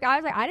happened. Like I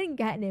was like, I didn't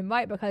get an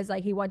invite because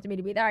like he wanted me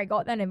to be there. I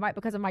got that invite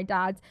because of my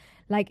dad's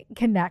like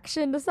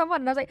connection to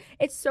someone. And I was like,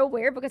 it's so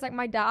weird because like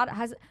my dad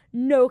has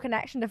no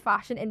connection to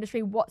fashion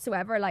industry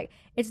whatsoever. Like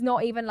it's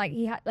not even like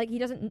he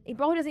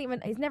probably doesn't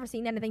even, he's never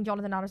seen anything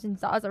Jonathan Anderson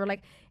does, or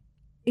like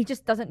he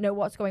just doesn't know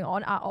what's going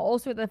on at all.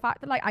 So the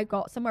fact that like I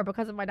got somewhere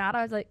because of my dad,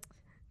 I was like,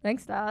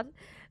 thanks dad,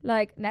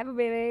 like Nepo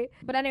baby.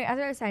 But anyway, as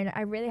I was saying,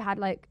 I really had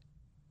like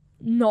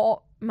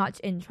not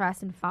much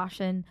interest in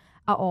fashion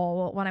at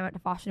all when I went to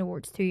fashion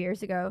awards 2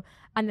 years ago,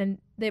 and then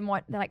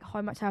like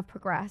how much I've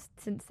progressed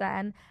since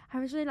then. I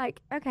was really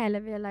like, okay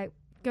Olivia, like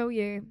go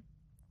you,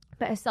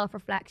 bit of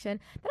self-reflection.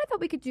 Then I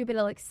thought we could do a bit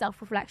of like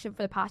self-reflection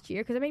for the past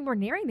year, because I mean we're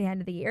nearing the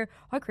end of the year.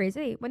 How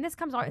crazy. When this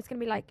comes out it's gonna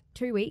be like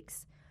 2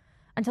 weeks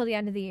until the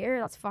end of the year.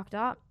 That's fucked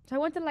up. So I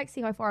wanted to like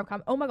see how far I've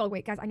come. Oh my god,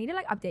 wait guys, I need to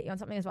like update you on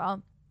something as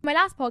well. My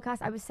last podcast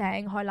I was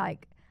saying how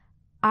like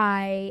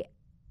I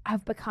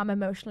have become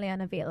emotionally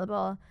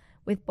unavailable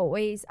with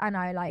boys, and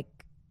I like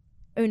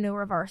Uno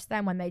reverse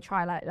them when they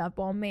try like love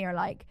bomb me, or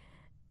like,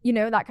 you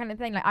know, that kind of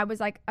thing. Like I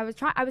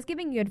was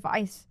giving you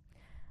advice.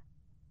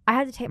 I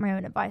had to take my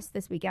own advice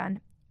this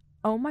weekend.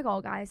 Oh my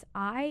god guys,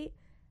 I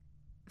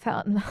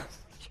fell in love.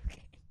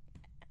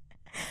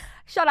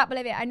 Shut up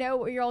Olivia, I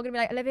know you're all gonna be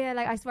like, Olivia,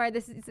 like I swear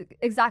this is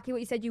exactly what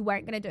you said you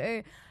weren't gonna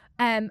do.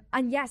 And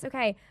yes,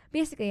 okay,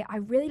 basically I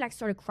really like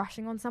started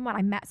crushing on someone.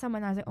 I met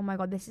someone and I was like, oh my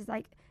god, this is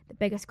like the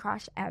biggest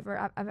crush I've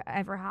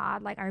ever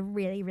had. Like I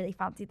really really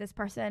fancied this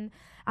person,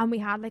 and we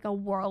had like a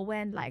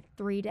whirlwind like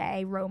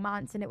 3-day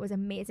romance, and it was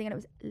amazing, and it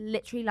was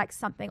literally like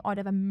something out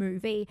of a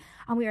movie,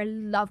 and we were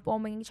love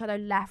bombing each other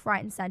left,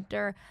 right and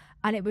center,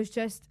 and it was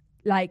just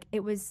like I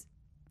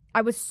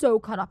was so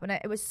caught up in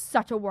it. It was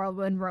such a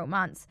whirlwind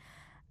romance,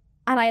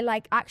 and I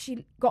like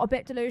actually got a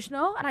bit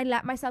delusional, and I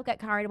let myself get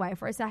carried away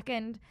for a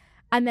second.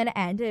 And then it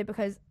ended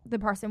because the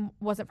person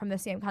wasn't from the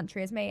same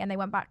country as me, and they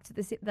went back to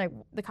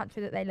the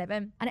country that they live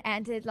in. And it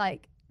ended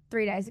like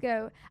 3 days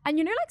ago. And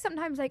you know, like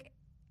sometimes like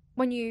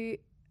when you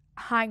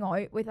hang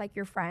out with like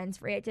your friends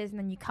for ages and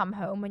then you come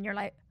home and you're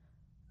like,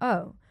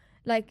 oh,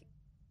 like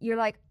you're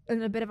like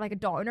in a bit of like a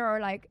downer, or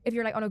like if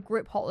you're like on a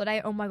group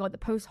holiday, oh my god, the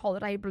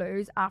post-holiday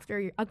blues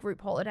after a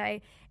group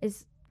holiday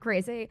is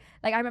crazy.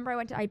 Like I remember I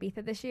went to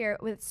Ibiza this year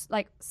with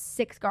like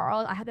 6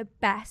 girls. I had the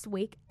best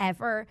week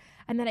ever,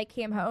 and then I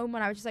came home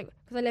and I was just like,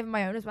 because I live on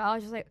my own as well, I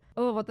was just like,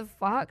 oh what the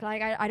fuck,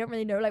 like I don't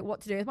really know like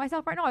what to do with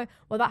myself right now.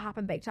 Well, that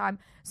happened big time.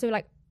 So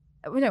like,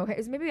 no, okay, it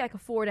was maybe like a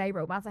 4-day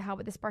romance I had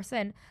with this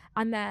person,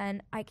 and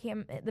then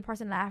the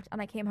person left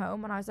and I came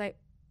home and I was like,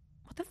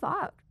 what the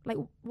fuck, like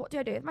what do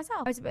I do with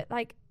myself? I was a bit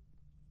like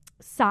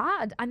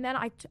sad, and then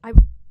I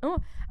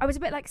was a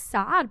bit like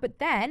sad, but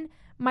then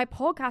my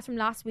podcast from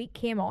last week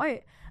came out,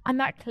 and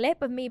that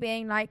clip of me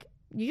being like,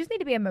 you just need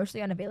to be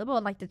emotionally unavailable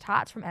and like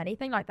detached from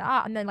anything like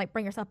that, and then like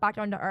bring yourself back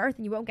down to earth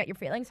and you won't get your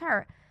feelings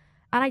hurt.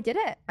 And I did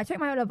it. I took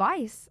my own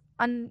advice,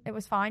 and it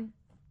was fine.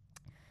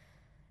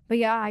 But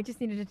yeah, I just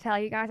needed to tell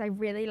you guys, I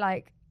really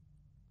like,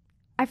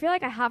 I feel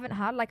like I haven't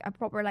had like a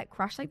proper like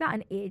crush like that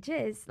in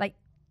ages.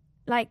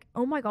 Like,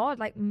 oh my God,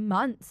 like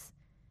months.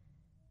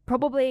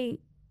 Probably,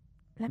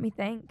 let me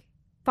think,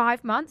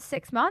 5 months,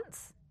 6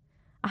 months.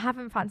 I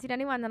haven't fancied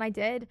anyone, and I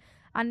did.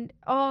 And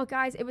oh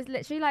guys, it was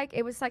literally like,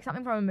 it was like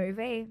something from a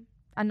movie,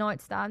 and now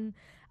it's done.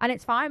 And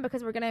it's fine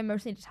because we're going to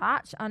emotionally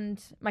detach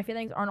and my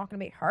feelings are not going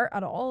to be hurt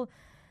at all.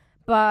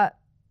 But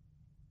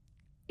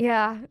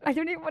yeah, I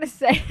don't even want to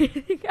say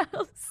anything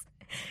else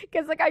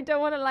because like I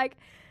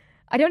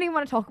don't even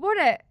want to talk about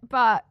it.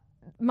 But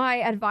my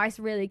advice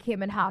really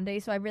came in handy,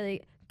 so I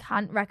really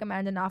can't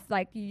recommend enough.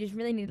 Like, you just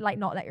really need to like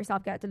not let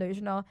yourself get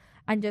delusional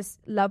and just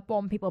love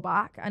bomb people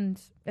back,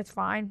 and it's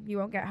fine, you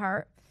won't get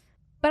hurt.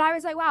 But I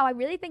was like, wow, I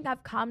really think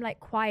I've come like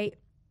quite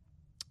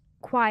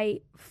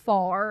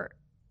far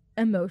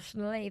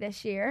emotionally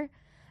this year.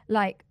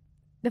 Like,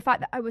 the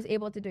fact that I was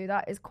able to do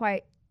that is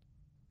quite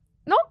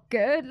not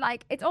good.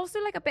 Like, it's also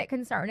like a bit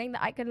concerning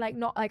that I can like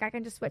not like I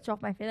can just switch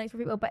off my feelings for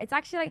people. But it's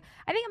actually like,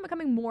 I think I'm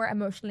becoming more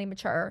emotionally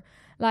mature.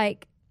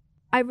 Like,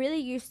 I really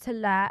used to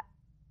let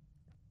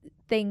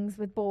things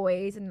with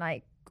boys and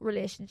like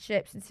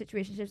relationships and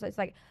situationships, it's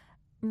like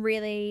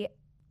really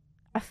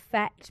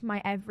affect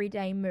my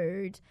everyday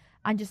mood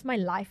and just my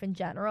life in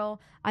general.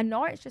 And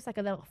now it's just like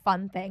a little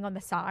fun thing on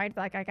the side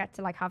that like I get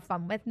to like have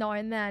fun with now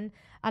and then.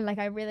 And like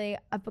I've really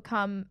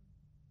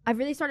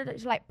started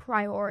to like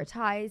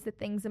prioritize the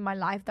things in my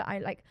life that I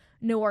like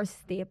know are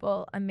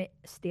stable. I know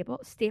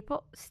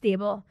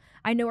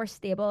are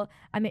stable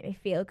and make me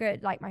feel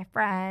good. Like my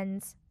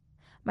friends,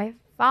 my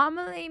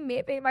family,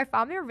 maybe. My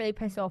family are really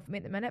pissed off at me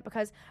at the minute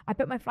because I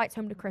booked my flights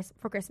home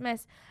for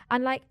Christmas,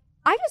 and like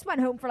I just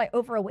went home for like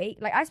over a week.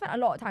 Like, I spent a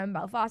lot of time in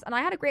Belfast and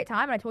I had a great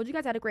time, and I told you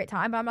guys I had a great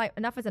time, but I'm like,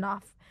 enough is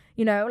enough,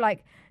 you know,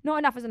 like not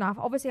enough is enough.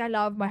 Obviously I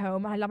love my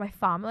home and I love my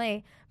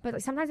family, but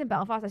like sometimes in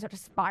Belfast I start to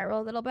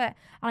spiral a little bit, and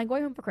I'm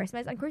going home for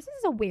Christmas, and Christmas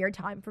is a weird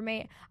time for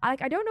me. I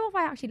don't know if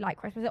I actually like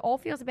Christmas. It all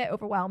feels a bit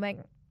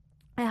overwhelming.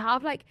 I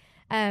have like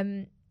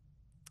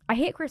I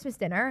hate Christmas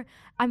dinner,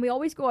 and we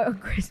always go out on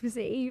Christmas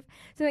Eve.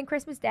 So then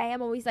Christmas Day,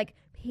 I'm always like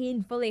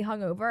painfully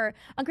hungover.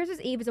 And Christmas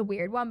Eve is a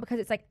weird one because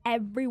it's like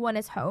everyone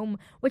is home,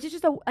 which is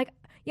just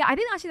yeah, I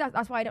think actually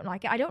that's why I don't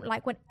like it. I don't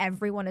like when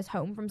everyone is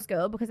home from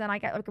school, because then I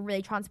get like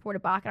really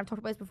transported back. And I've talked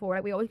about this before.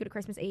 Like, we always go to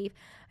Christmas Eve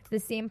to the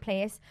same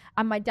place,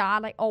 and my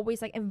dad like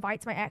always like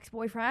invites my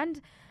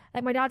ex-boyfriend.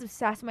 Like, my dad's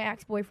obsessed with my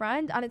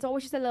ex-boyfriend, and it's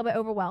always just a little bit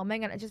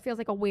overwhelming, and it just feels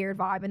like a weird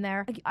vibe in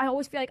there. Like, I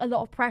always feel like a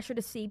lot of pressure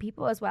to see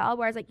people as well,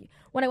 whereas like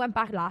when I went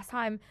back last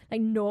time,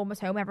 like no one was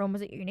home, everyone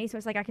was at uni, so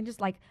it's like I can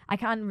just like, I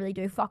can't really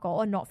do fuck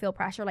all and not feel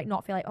pressure, like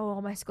not feel like, oh,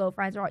 all my school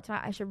friends are out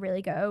tonight, I should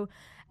really go.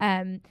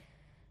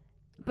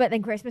 But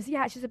then Christmas,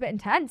 yeah, it's just a bit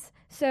intense.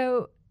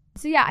 So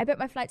yeah, I booked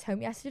my flights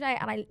home yesterday,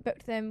 and I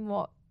booked them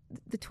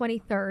the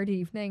 23rd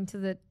evening to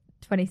the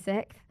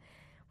 26th.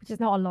 Which is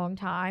not a long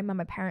time, and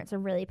my parents are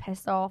really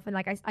pissed off. And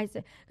like I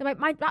said,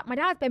 my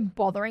dad's been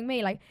bothering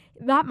me. Like,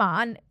 that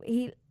man,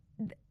 he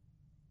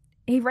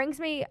rings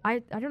me. I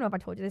don't know if I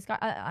told you this guy.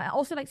 I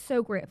also like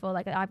so grateful.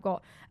 Like, I've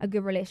got a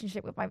good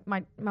relationship with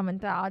my mum and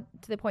dad,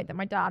 to the point that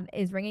my dad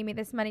is ringing me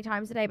this many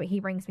times a day, but he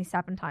rings me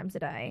 7 times a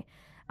day.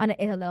 And it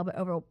is a little bit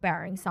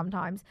overbearing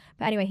sometimes.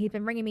 But anyway, he's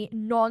been ringing me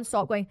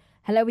non-stop going,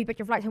 hello, we booked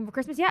your flights home for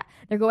Christmas yet?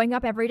 They're going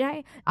up every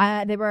day.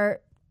 They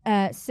were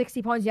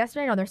 £60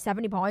 yesterday, now they're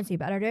 £70, so you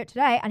better do it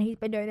today. And he's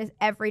been doing this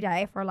every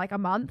day for like a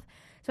month.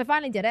 So I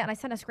finally did it, and I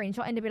sent a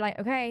screenshot in to be like,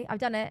 okay, I've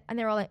done it. And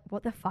they're all like,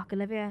 what the fuck,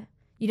 Olivia?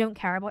 You don't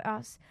care about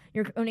us?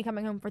 You're only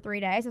coming home for 3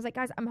 days. I was like,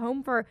 guys, I'm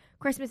home for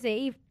Christmas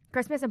Eve,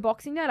 Christmas and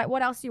Boxing Day. Like,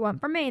 what else do you want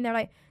from me? And they're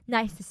like,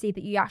 nice to see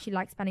that you actually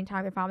like spending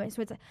time with family.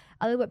 So it's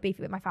a little bit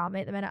beefy with my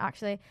family at the minute,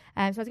 actually.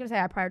 So I was going to say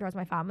I prioritize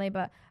my family,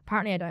 but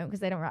apparently I don't, because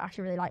they don't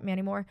actually really like me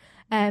anymore.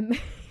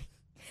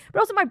 But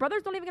also, my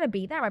brother's not even going to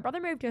be there. My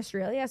brother moved to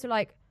Australia, so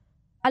like,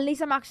 at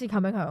least I'm actually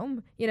coming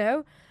home, you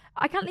know?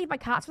 I can't leave my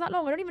cats for that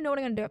long. I don't even know what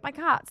I'm going to do with my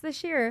cats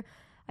this year.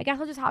 I guess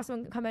I'll just have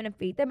someone come in and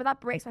feed them, but that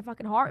breaks my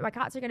fucking heart. My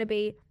cats are going to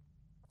be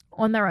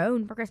on their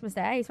own for Christmas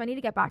Day, so I need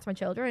to get back to my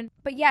children.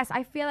 But yes,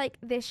 I feel like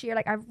this year,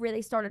 like, I've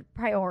really started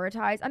to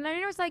prioritize. And I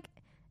know it's like,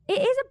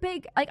 it is a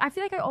big, like, I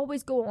feel like I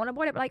always go on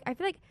about it, but like, I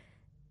feel like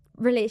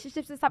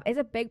relationships and stuff is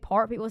a big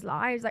part of people's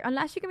lives. Like,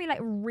 unless you can be like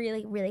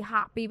really, really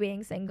happy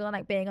being single and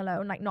like being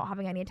alone, like not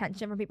having any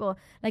attention from people,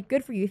 like,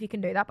 good for you if you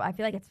can do that. But I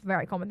feel like it's a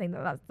very common thing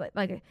that's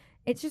like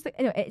it's just like,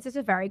 you know, it's just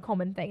a very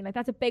common thing. Like,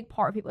 that's a big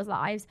part of people's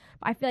lives.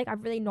 But I feel like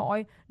I've really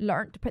now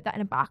learned to put that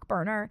in a back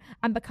burner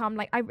and become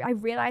like, I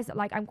realized that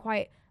like I'm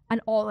quite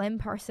an all-in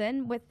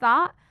person with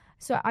that.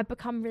 So I've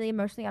become really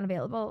emotionally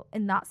unavailable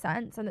in that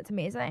sense, and it's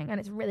amazing, and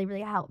it's really,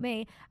 really helped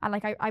me. And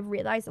like I've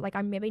realized that like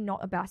I'm maybe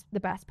not the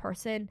best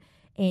person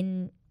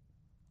in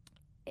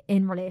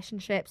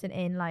relationships, and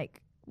in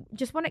like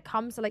just when it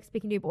comes to like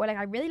speaking to a boy. Like,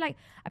 I really like,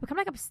 I become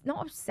like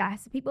not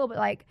obsessed with people, but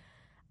like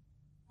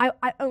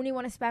I only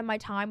want to spend my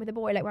time with a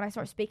boy like when I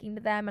start speaking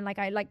to them, and like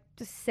I like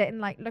just sit and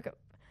like look at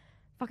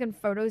fucking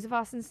photos of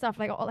us and stuff.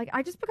 Like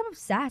I just become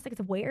obsessed. Like,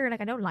 it's weird.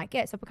 Like, I don't like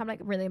it, so I've become like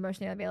really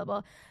emotionally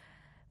unavailable.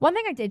 One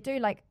thing I did do,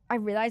 like, I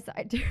realized that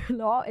I do a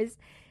lot is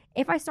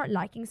if I start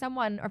liking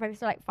someone or if I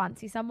start like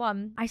fancy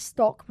someone, I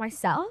stalk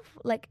myself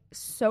like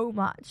so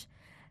much.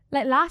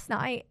 Like last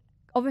night,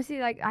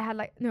 obviously, like I had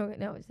like no, it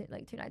was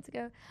like 2 nights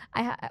ago.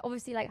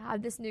 Obviously like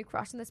had this new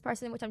crush on this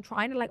person, which I'm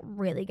trying to like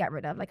really get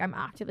rid of. Like I'm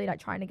actively like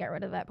trying to get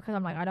rid of it because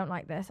I'm like, I don't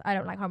like this. I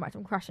don't like how much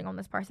I'm crushing on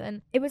this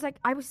person. It was like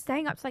I was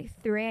staying up to like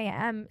 3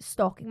 a.m.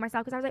 stalking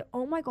myself because I was like,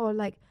 oh my god,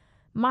 like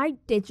my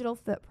digital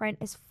footprint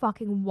is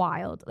fucking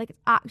wild. Like it's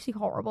actually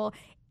horrible.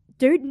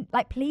 Dude,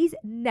 like please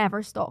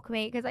never stalk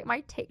me because like my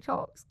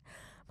TikToks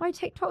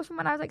from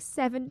when I was like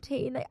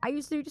 17, like I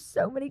used to do just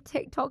so many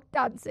TikTok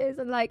dances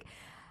and like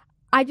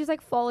I just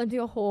like fall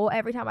into a hole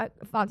every time I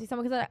fancy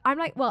someone because I'm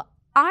like, well,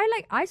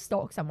 I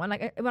stalk someone.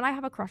 Like when I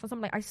have a crush on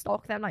someone, like I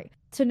stalk them like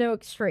to no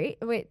extreme.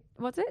 Wait,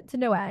 what's it? To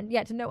no end.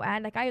 Yeah, to no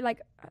end. Like I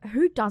like,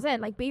 who doesn't?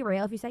 Like be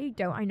real. If you say you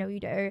don't, I know you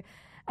do.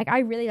 Like I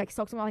really like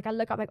stalk someone. Like I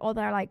look up like all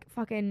their like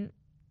fucking.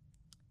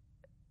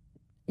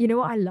 You know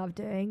what I love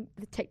doing?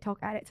 The TikTok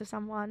edits of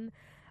someone.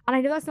 And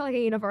I know that's not like a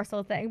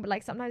universal thing, but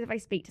like sometimes if I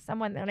speak to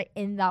someone, they're like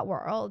in that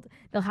world,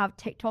 they'll have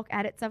TikTok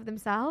edits of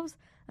themselves.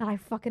 And I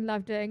fucking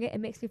love doing it.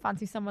 It makes me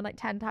fancy someone like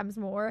 10 times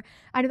more.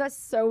 I know that's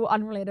so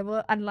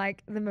unrelatable and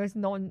like the most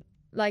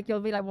like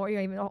you'll be like, what are you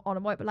even on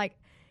about? But like,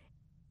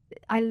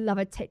 I love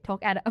a TikTok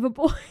edit of a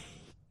boy.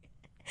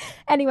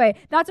 Anyway,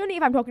 that's only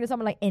if I'm talking to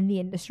someone like in the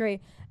industry.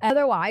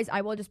 Otherwise,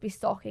 I will just be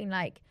stalking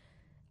like,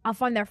 I'll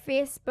find their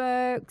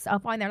Facebooks, I'll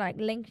find their like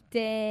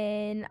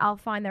LinkedIn, I'll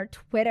find their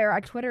Twitter.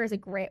 Twitter is a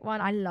great one.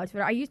 I love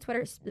Twitter. I use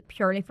Twitter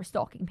purely for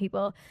stalking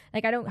people.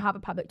 Like I don't have a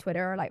public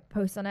Twitter or like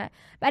post on it.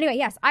 But anyway,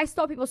 yes, I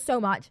stalk people so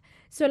much.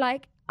 So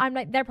like I'm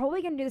like they're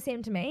probably gonna do the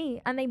same to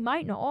me, and they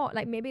might not.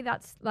 Like maybe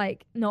that's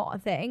like not a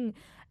thing.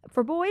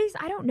 For boys,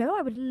 I don't know.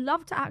 I would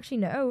love to actually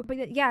know.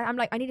 But yeah, I'm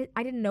like, I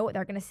didn't know what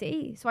they're going to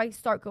see. So I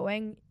start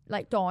going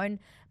like down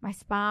my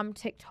spam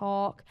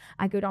TikTok.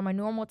 I go down my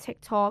normal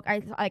TikTok.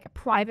 I like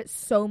private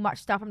so much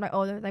stuff. I'm like,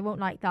 oh, they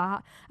won't like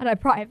that. And I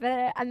private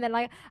it. And then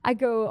like I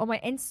go on my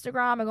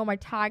Instagram, I go on my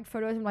tag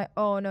photos. I'm like,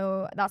 oh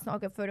no, that's not a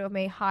good photo of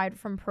me. Hide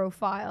from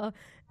profile.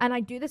 And I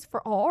do this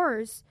for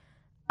hours.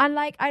 And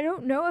like, I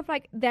don't know if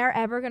like they're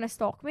ever going to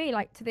stalk me,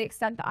 like to the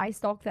extent that I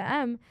stalk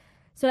them.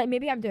 So like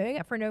maybe I'm doing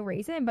it for no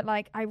reason, but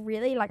like I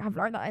really like I've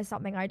learned that is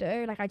something I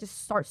do. Like I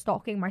just start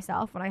stalking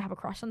myself when I have a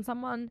crush on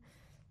someone.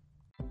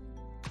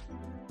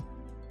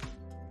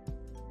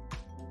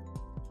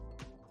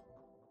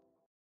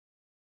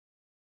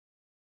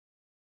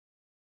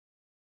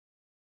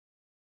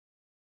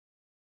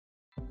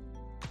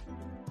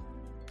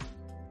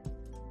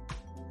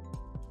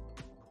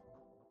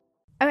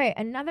 Okay,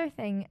 another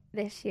thing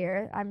this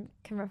year I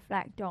can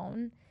reflect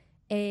on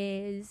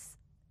is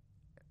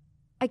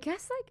I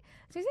guess like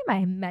I was gonna say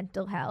my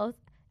mental health.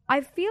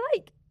 I feel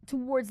like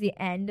towards the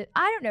end,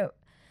 I don't know.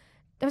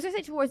 I was gonna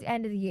say towards the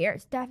end of the year,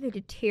 it's definitely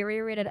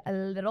deteriorated a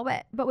little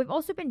bit. But we've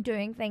also been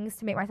doing things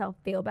to make myself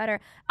feel better.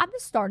 At the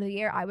start of the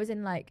year, I was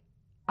in like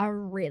a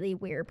really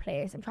weird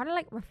place. I'm trying to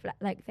like reflect,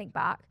 like think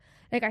back.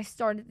 Like I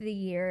started the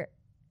year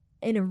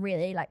in a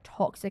really like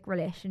toxic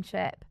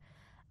relationship,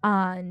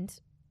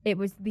 and it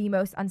was the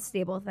most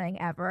unstable thing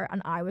ever,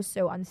 and I was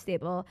so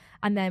unstable.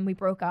 And then we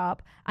broke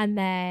up, and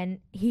then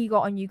he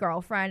got a new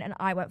girlfriend, and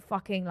I went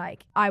fucking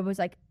like I was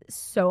like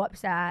so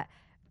upset.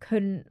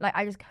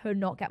 I just could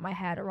not get my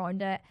head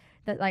around it,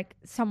 that like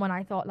someone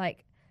I thought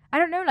like I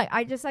don't know, like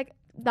I just like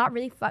that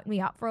really fucked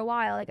me up for a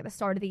while, like at the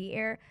start of the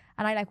year.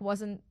 And I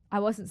wasn't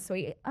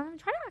sweet. I'm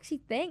trying to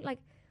actually think, like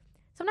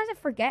sometimes I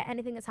forget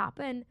anything that's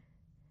happened.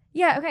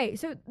 Yeah, okay,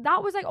 so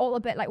that was like all a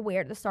bit like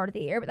weird at the start of the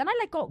year, but then I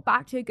like got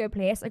back to a good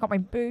place. I got my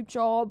boob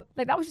job.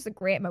 Like that was just a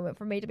great moment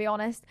for me, to be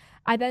honest.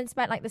 I then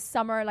spent like the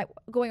summer like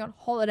going on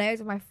holidays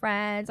with my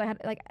friends. I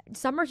had like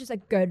summer's just a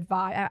good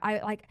vibe. I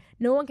like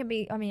no one can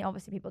be. I mean,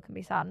 obviously people can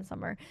be sad in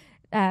summer,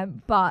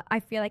 but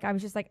I feel like I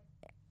was just like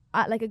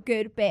at like a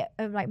good bit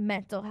of like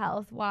mental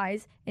health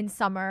wise in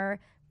summer.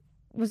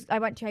 I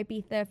went to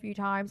Ibiza a few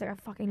times. Like I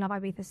fucking love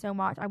Ibiza so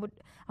much. I want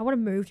to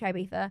move to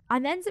Ibiza.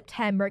 And then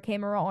September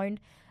came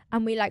around,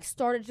 and we like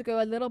started to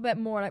go a little bit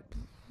more like,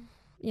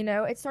 you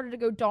know, it started to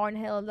go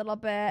downhill a little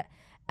bit.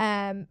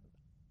 Then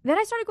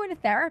I started going to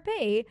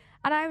therapy,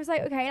 and I was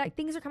like, okay, like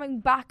things are coming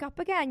back up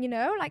again, you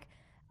know, like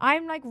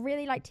I'm like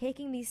really like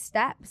taking these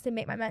steps to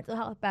make my mental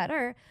health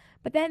better.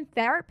 But then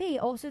therapy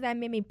also then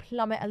made me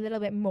plummet a little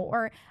bit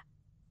more.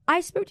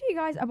 I spoke to you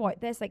guys about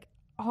this, like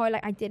how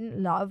like I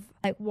didn't love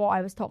like what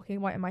I was talking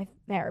about in my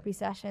therapy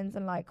sessions,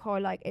 and like how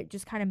like it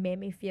just kind of made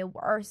me feel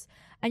worse.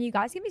 And you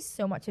guys gave me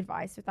so much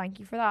advice, so thank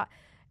you for that.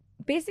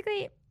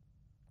 Basically,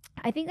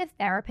 I think the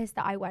therapist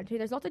that I went to,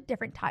 there's lots of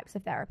different types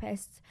of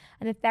therapists,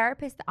 and the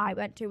therapist that I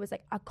went to was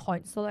like a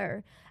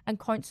counselor, and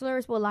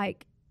counselors will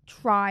like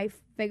try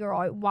figure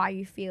out why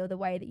you feel the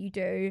way that you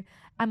do,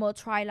 and will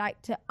try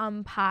like to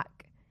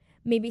unpack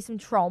maybe some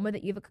trauma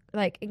that you've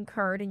like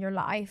incurred in your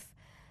life.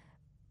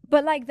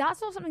 But like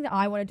that's not something that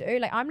I want to do.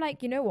 Like I'm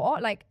like, you know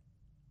what, like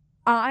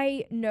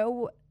I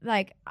know,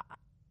 like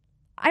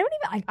I don't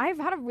even I've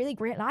had a really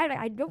great life. Like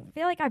I don't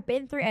feel like I've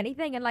been through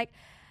anything, and like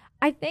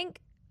I think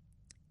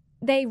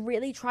they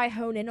really try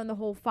hone in on the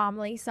whole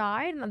family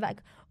side, and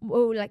like,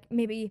 oh, like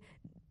maybe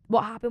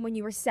what happened when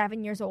you were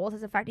 7 years old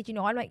has affected you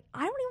now. I'm like,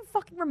 I don't even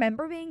fucking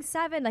remember being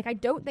 7. Like, I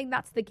don't think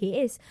that's the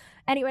case.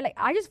 Anyway, like,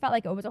 I just felt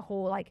like it was a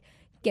whole like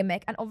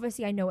gimmick, and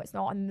obviously I know it's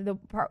not, and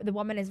the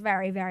woman is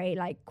very, very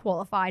like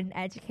qualified and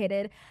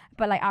educated,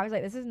 but like I was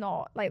like, this is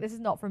not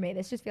for me.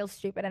 This just feels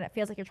stupid, and it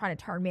feels like you're trying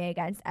to turn me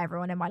against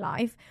everyone in my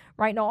life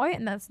right now,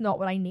 and that's not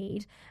what I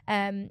need.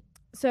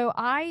 So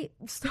I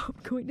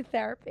stopped going to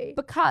therapy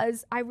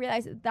because I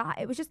realized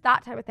that it was just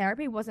that type of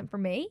therapy wasn't for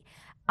me.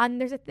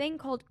 And there's a thing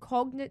called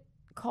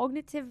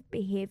cognitive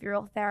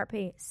behavioral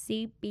therapy,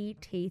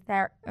 CBT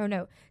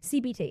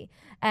CBT,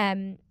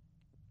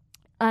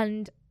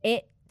 and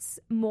it's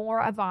more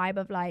a vibe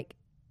of like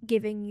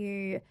giving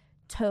you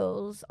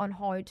tools on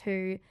how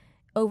to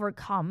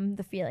overcome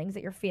the feelings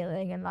that you're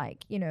feeling, and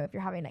like, you know, if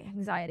you're having like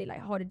anxiety,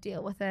 like how to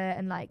deal with it,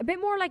 and like a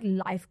bit more like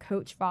life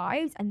coach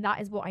vibes. And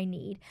that is what I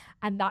need,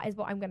 and that is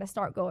what I'm gonna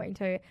start going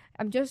to.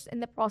 I'm just in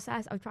the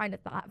process of trying to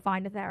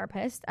find a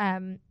therapist.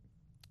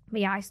 But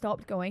yeah, I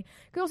stopped going.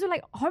 Because also,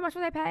 like, how much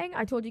was I paying?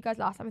 I told you guys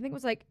last time, I think it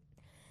was like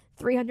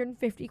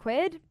 350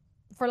 quid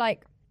for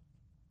like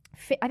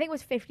I think it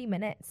was 50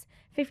 minutes,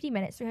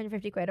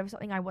 350 quid of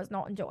something I was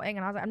not enjoying.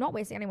 And I was like, I'm not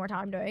wasting any more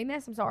time doing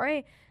this. I'm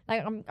sorry.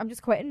 Like, I'm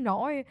just quitting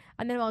now.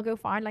 And then I'll go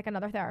find like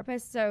another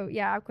therapist. So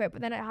yeah, I quit.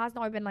 But then it has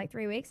now been like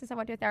 3 weeks since I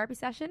went to a therapy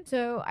session.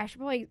 So I should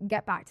probably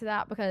get back to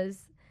that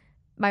because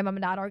my mum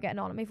and dad are getting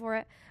on at me for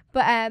it.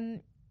 But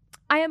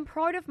I am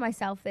proud of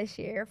myself this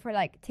year for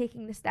like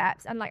taking the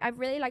steps. And like, I've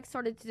really like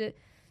started to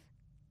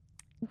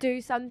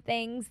do some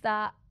things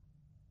that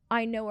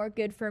I know are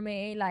good for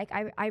me. Like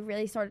I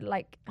really started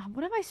like,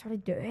 what have I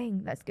started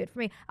doing that's good for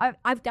me?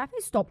 I've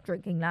definitely stopped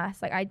drinking less.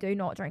 Like, I do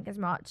not drink as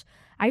much.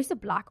 I used to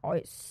black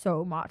out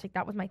so much. Like,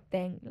 that was my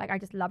thing. Like, I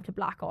just love to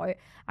black out.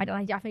 I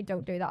definitely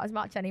don't do that as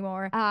much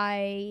anymore.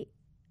 I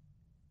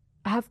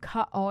have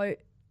cut out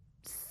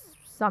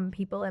some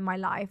people in my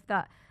life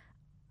that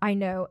I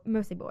know,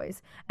 mostly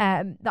boys,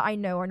 that I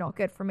know are not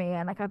good for me.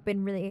 And like, I've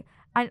been really,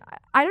 I don't know,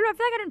 I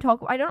feel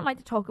like I don't like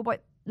to talk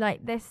about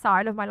like this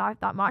side of my life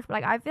that much, but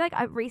like I feel like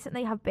I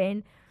recently have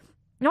been,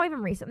 not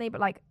even recently,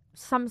 but like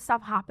some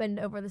stuff happened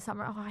over the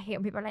summer. Oh, I hate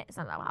when people are like,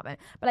 something that happened,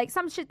 but like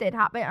some shit did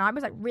happen, and I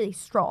was like really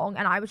strong,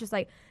 and I was just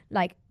like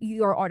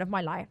you're out of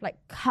my life, like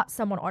cut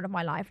someone out of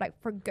my life, like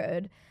for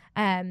good.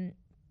 And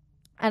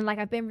like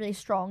I've been really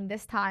strong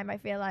this time, I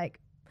feel like,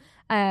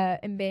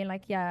 in being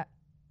like, yeah,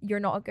 you're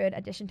not a good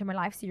addition to my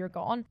life, so you're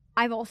gone.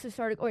 I've also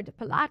started going to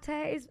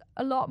Pilates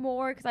a lot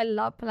more because I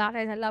love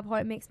Pilates. I love how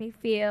it makes me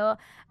feel,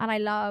 and I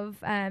love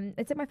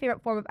it's like my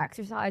favorite form of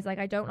exercise. Like,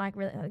 I don't like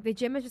really, like, the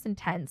gym is just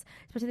intense,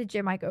 especially the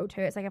gym I go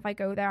to. It's like if I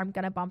go there, I'm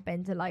gonna bump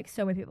into like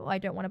so many people I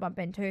don't want to bump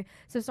into.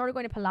 So I started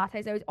going to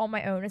Pilates. I was on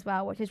my own as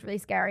well, which is really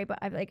scary, but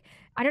I've like,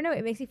 I don't know,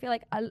 it makes me feel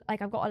like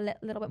I've got a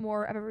little bit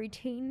more of a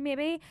routine.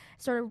 Maybe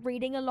started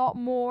reading a lot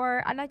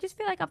more, and I just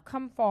feel like I've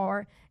come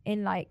far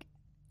in like,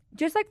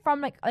 just like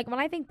from like when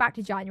I think back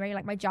to January,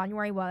 like my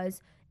January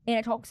was in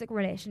a toxic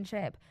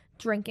relationship,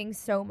 drinking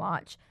so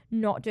much,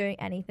 not doing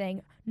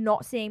anything,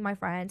 not seeing my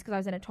friends because I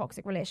was in a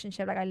toxic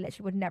relationship. Like, I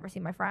literally would never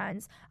see my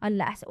friends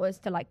unless it was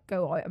to like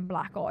go out and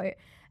black out.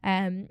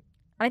 And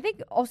I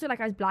think also like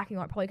I was blacking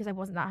out probably because I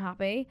wasn't that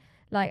happy.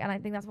 Like, and I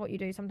think that's what you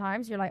do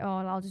sometimes. You're like,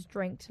 oh, I'll just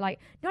drink to like,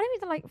 not even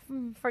to like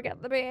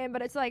forget the pain,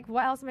 but it's like,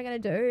 what else am I gonna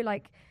do?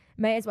 Like,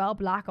 may as well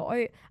black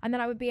out. And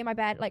then I would be in my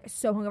bed like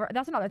so hungover.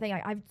 That's another thing.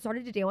 I've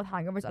started to deal with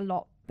hangovers a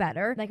lot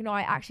better. Like, now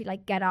I actually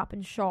like get up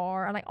and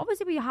shower, and like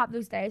obviously we have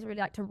those days where we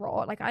like to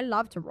rot. Like, I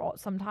love to rot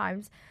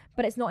sometimes,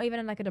 but it's not even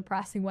in like a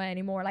depressing way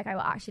anymore. Like, I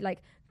will actually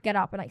like get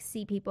up and like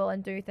see people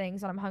and do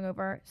things when I'm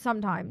hungover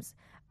sometimes.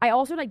 I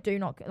also like do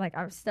not like,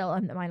 I'm still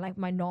in my like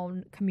my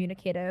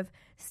non-communicative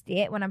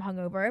state when I'm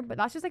hungover, but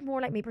that's just like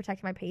more like me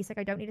protecting my peace. Like,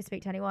 I don't need to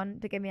speak to anyone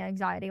to give me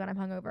anxiety when I'm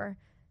hungover.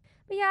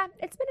 But yeah,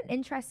 it's been an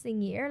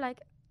interesting year.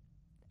 Like,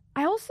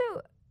 I also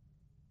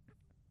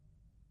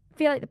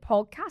feel like the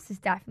podcast has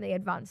definitely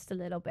advanced a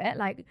little bit.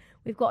 Like,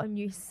 we've got a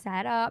new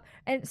setup,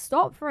 and it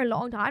stopped for a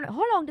long time.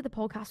 How long did the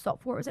podcast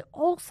stop for? It was like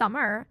all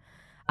summer,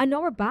 and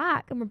now we're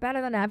back and we're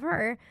better than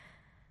ever.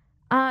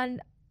 And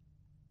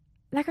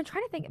like, I'm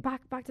trying to think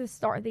back to the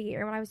start of the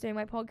year when I was doing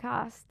my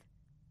podcast.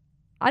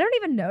 I don't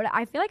even know. Like,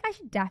 I feel like I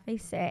should definitely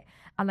sit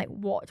and like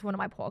watch one of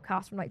my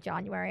podcasts from like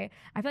January.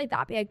 I feel like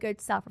that'd be a good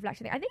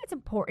self-reflection thing. I think it's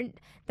important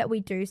that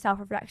we do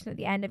self-reflection at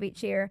the end of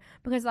each year,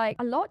 because like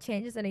a lot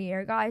changes in a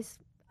year, guys,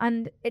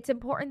 and it's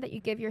important that you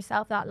give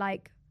yourself that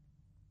like,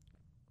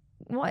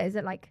 what is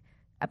it, like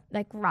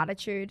like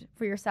gratitude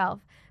for yourself,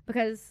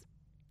 because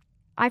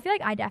I feel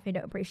like I definitely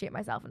don't appreciate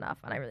myself enough,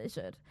 and I really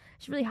should. I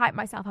should really hype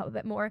myself up a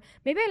bit more.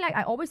 Maybe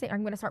I always think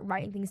I'm going to start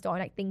writing things down,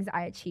 like things that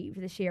I achieved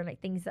this year, and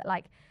like things that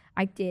like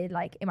I did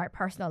like in my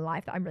personal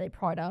life that I'm really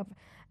proud of,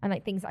 and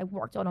like things I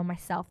worked on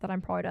myself that I'm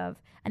proud of,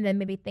 and then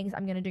maybe things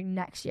I'm going to do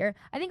next year.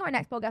 I think on my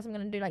next podcast I'm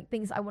going to do like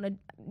things I want to,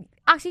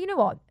 actually, you know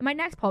what, in my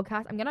next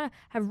podcast I'm going to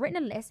have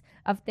written a list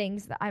of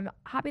things that I'm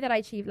happy that I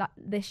achieved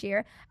this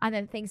year, and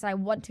then things that I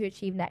want to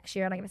achieve next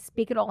year, and I'm going to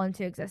speak it all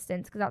into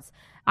existence, because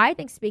I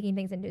think speaking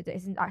things into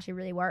existence actually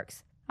really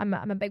works.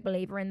 I'm a big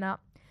believer in that.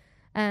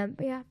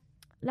 But yeah,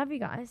 love you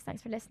guys.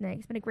 Thanks for listening.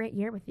 It's been a great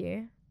year with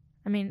you.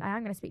 I mean, I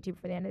am going to speak to you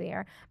before the end of the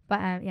year.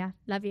 But yeah,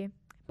 love you.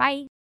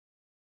 Bye.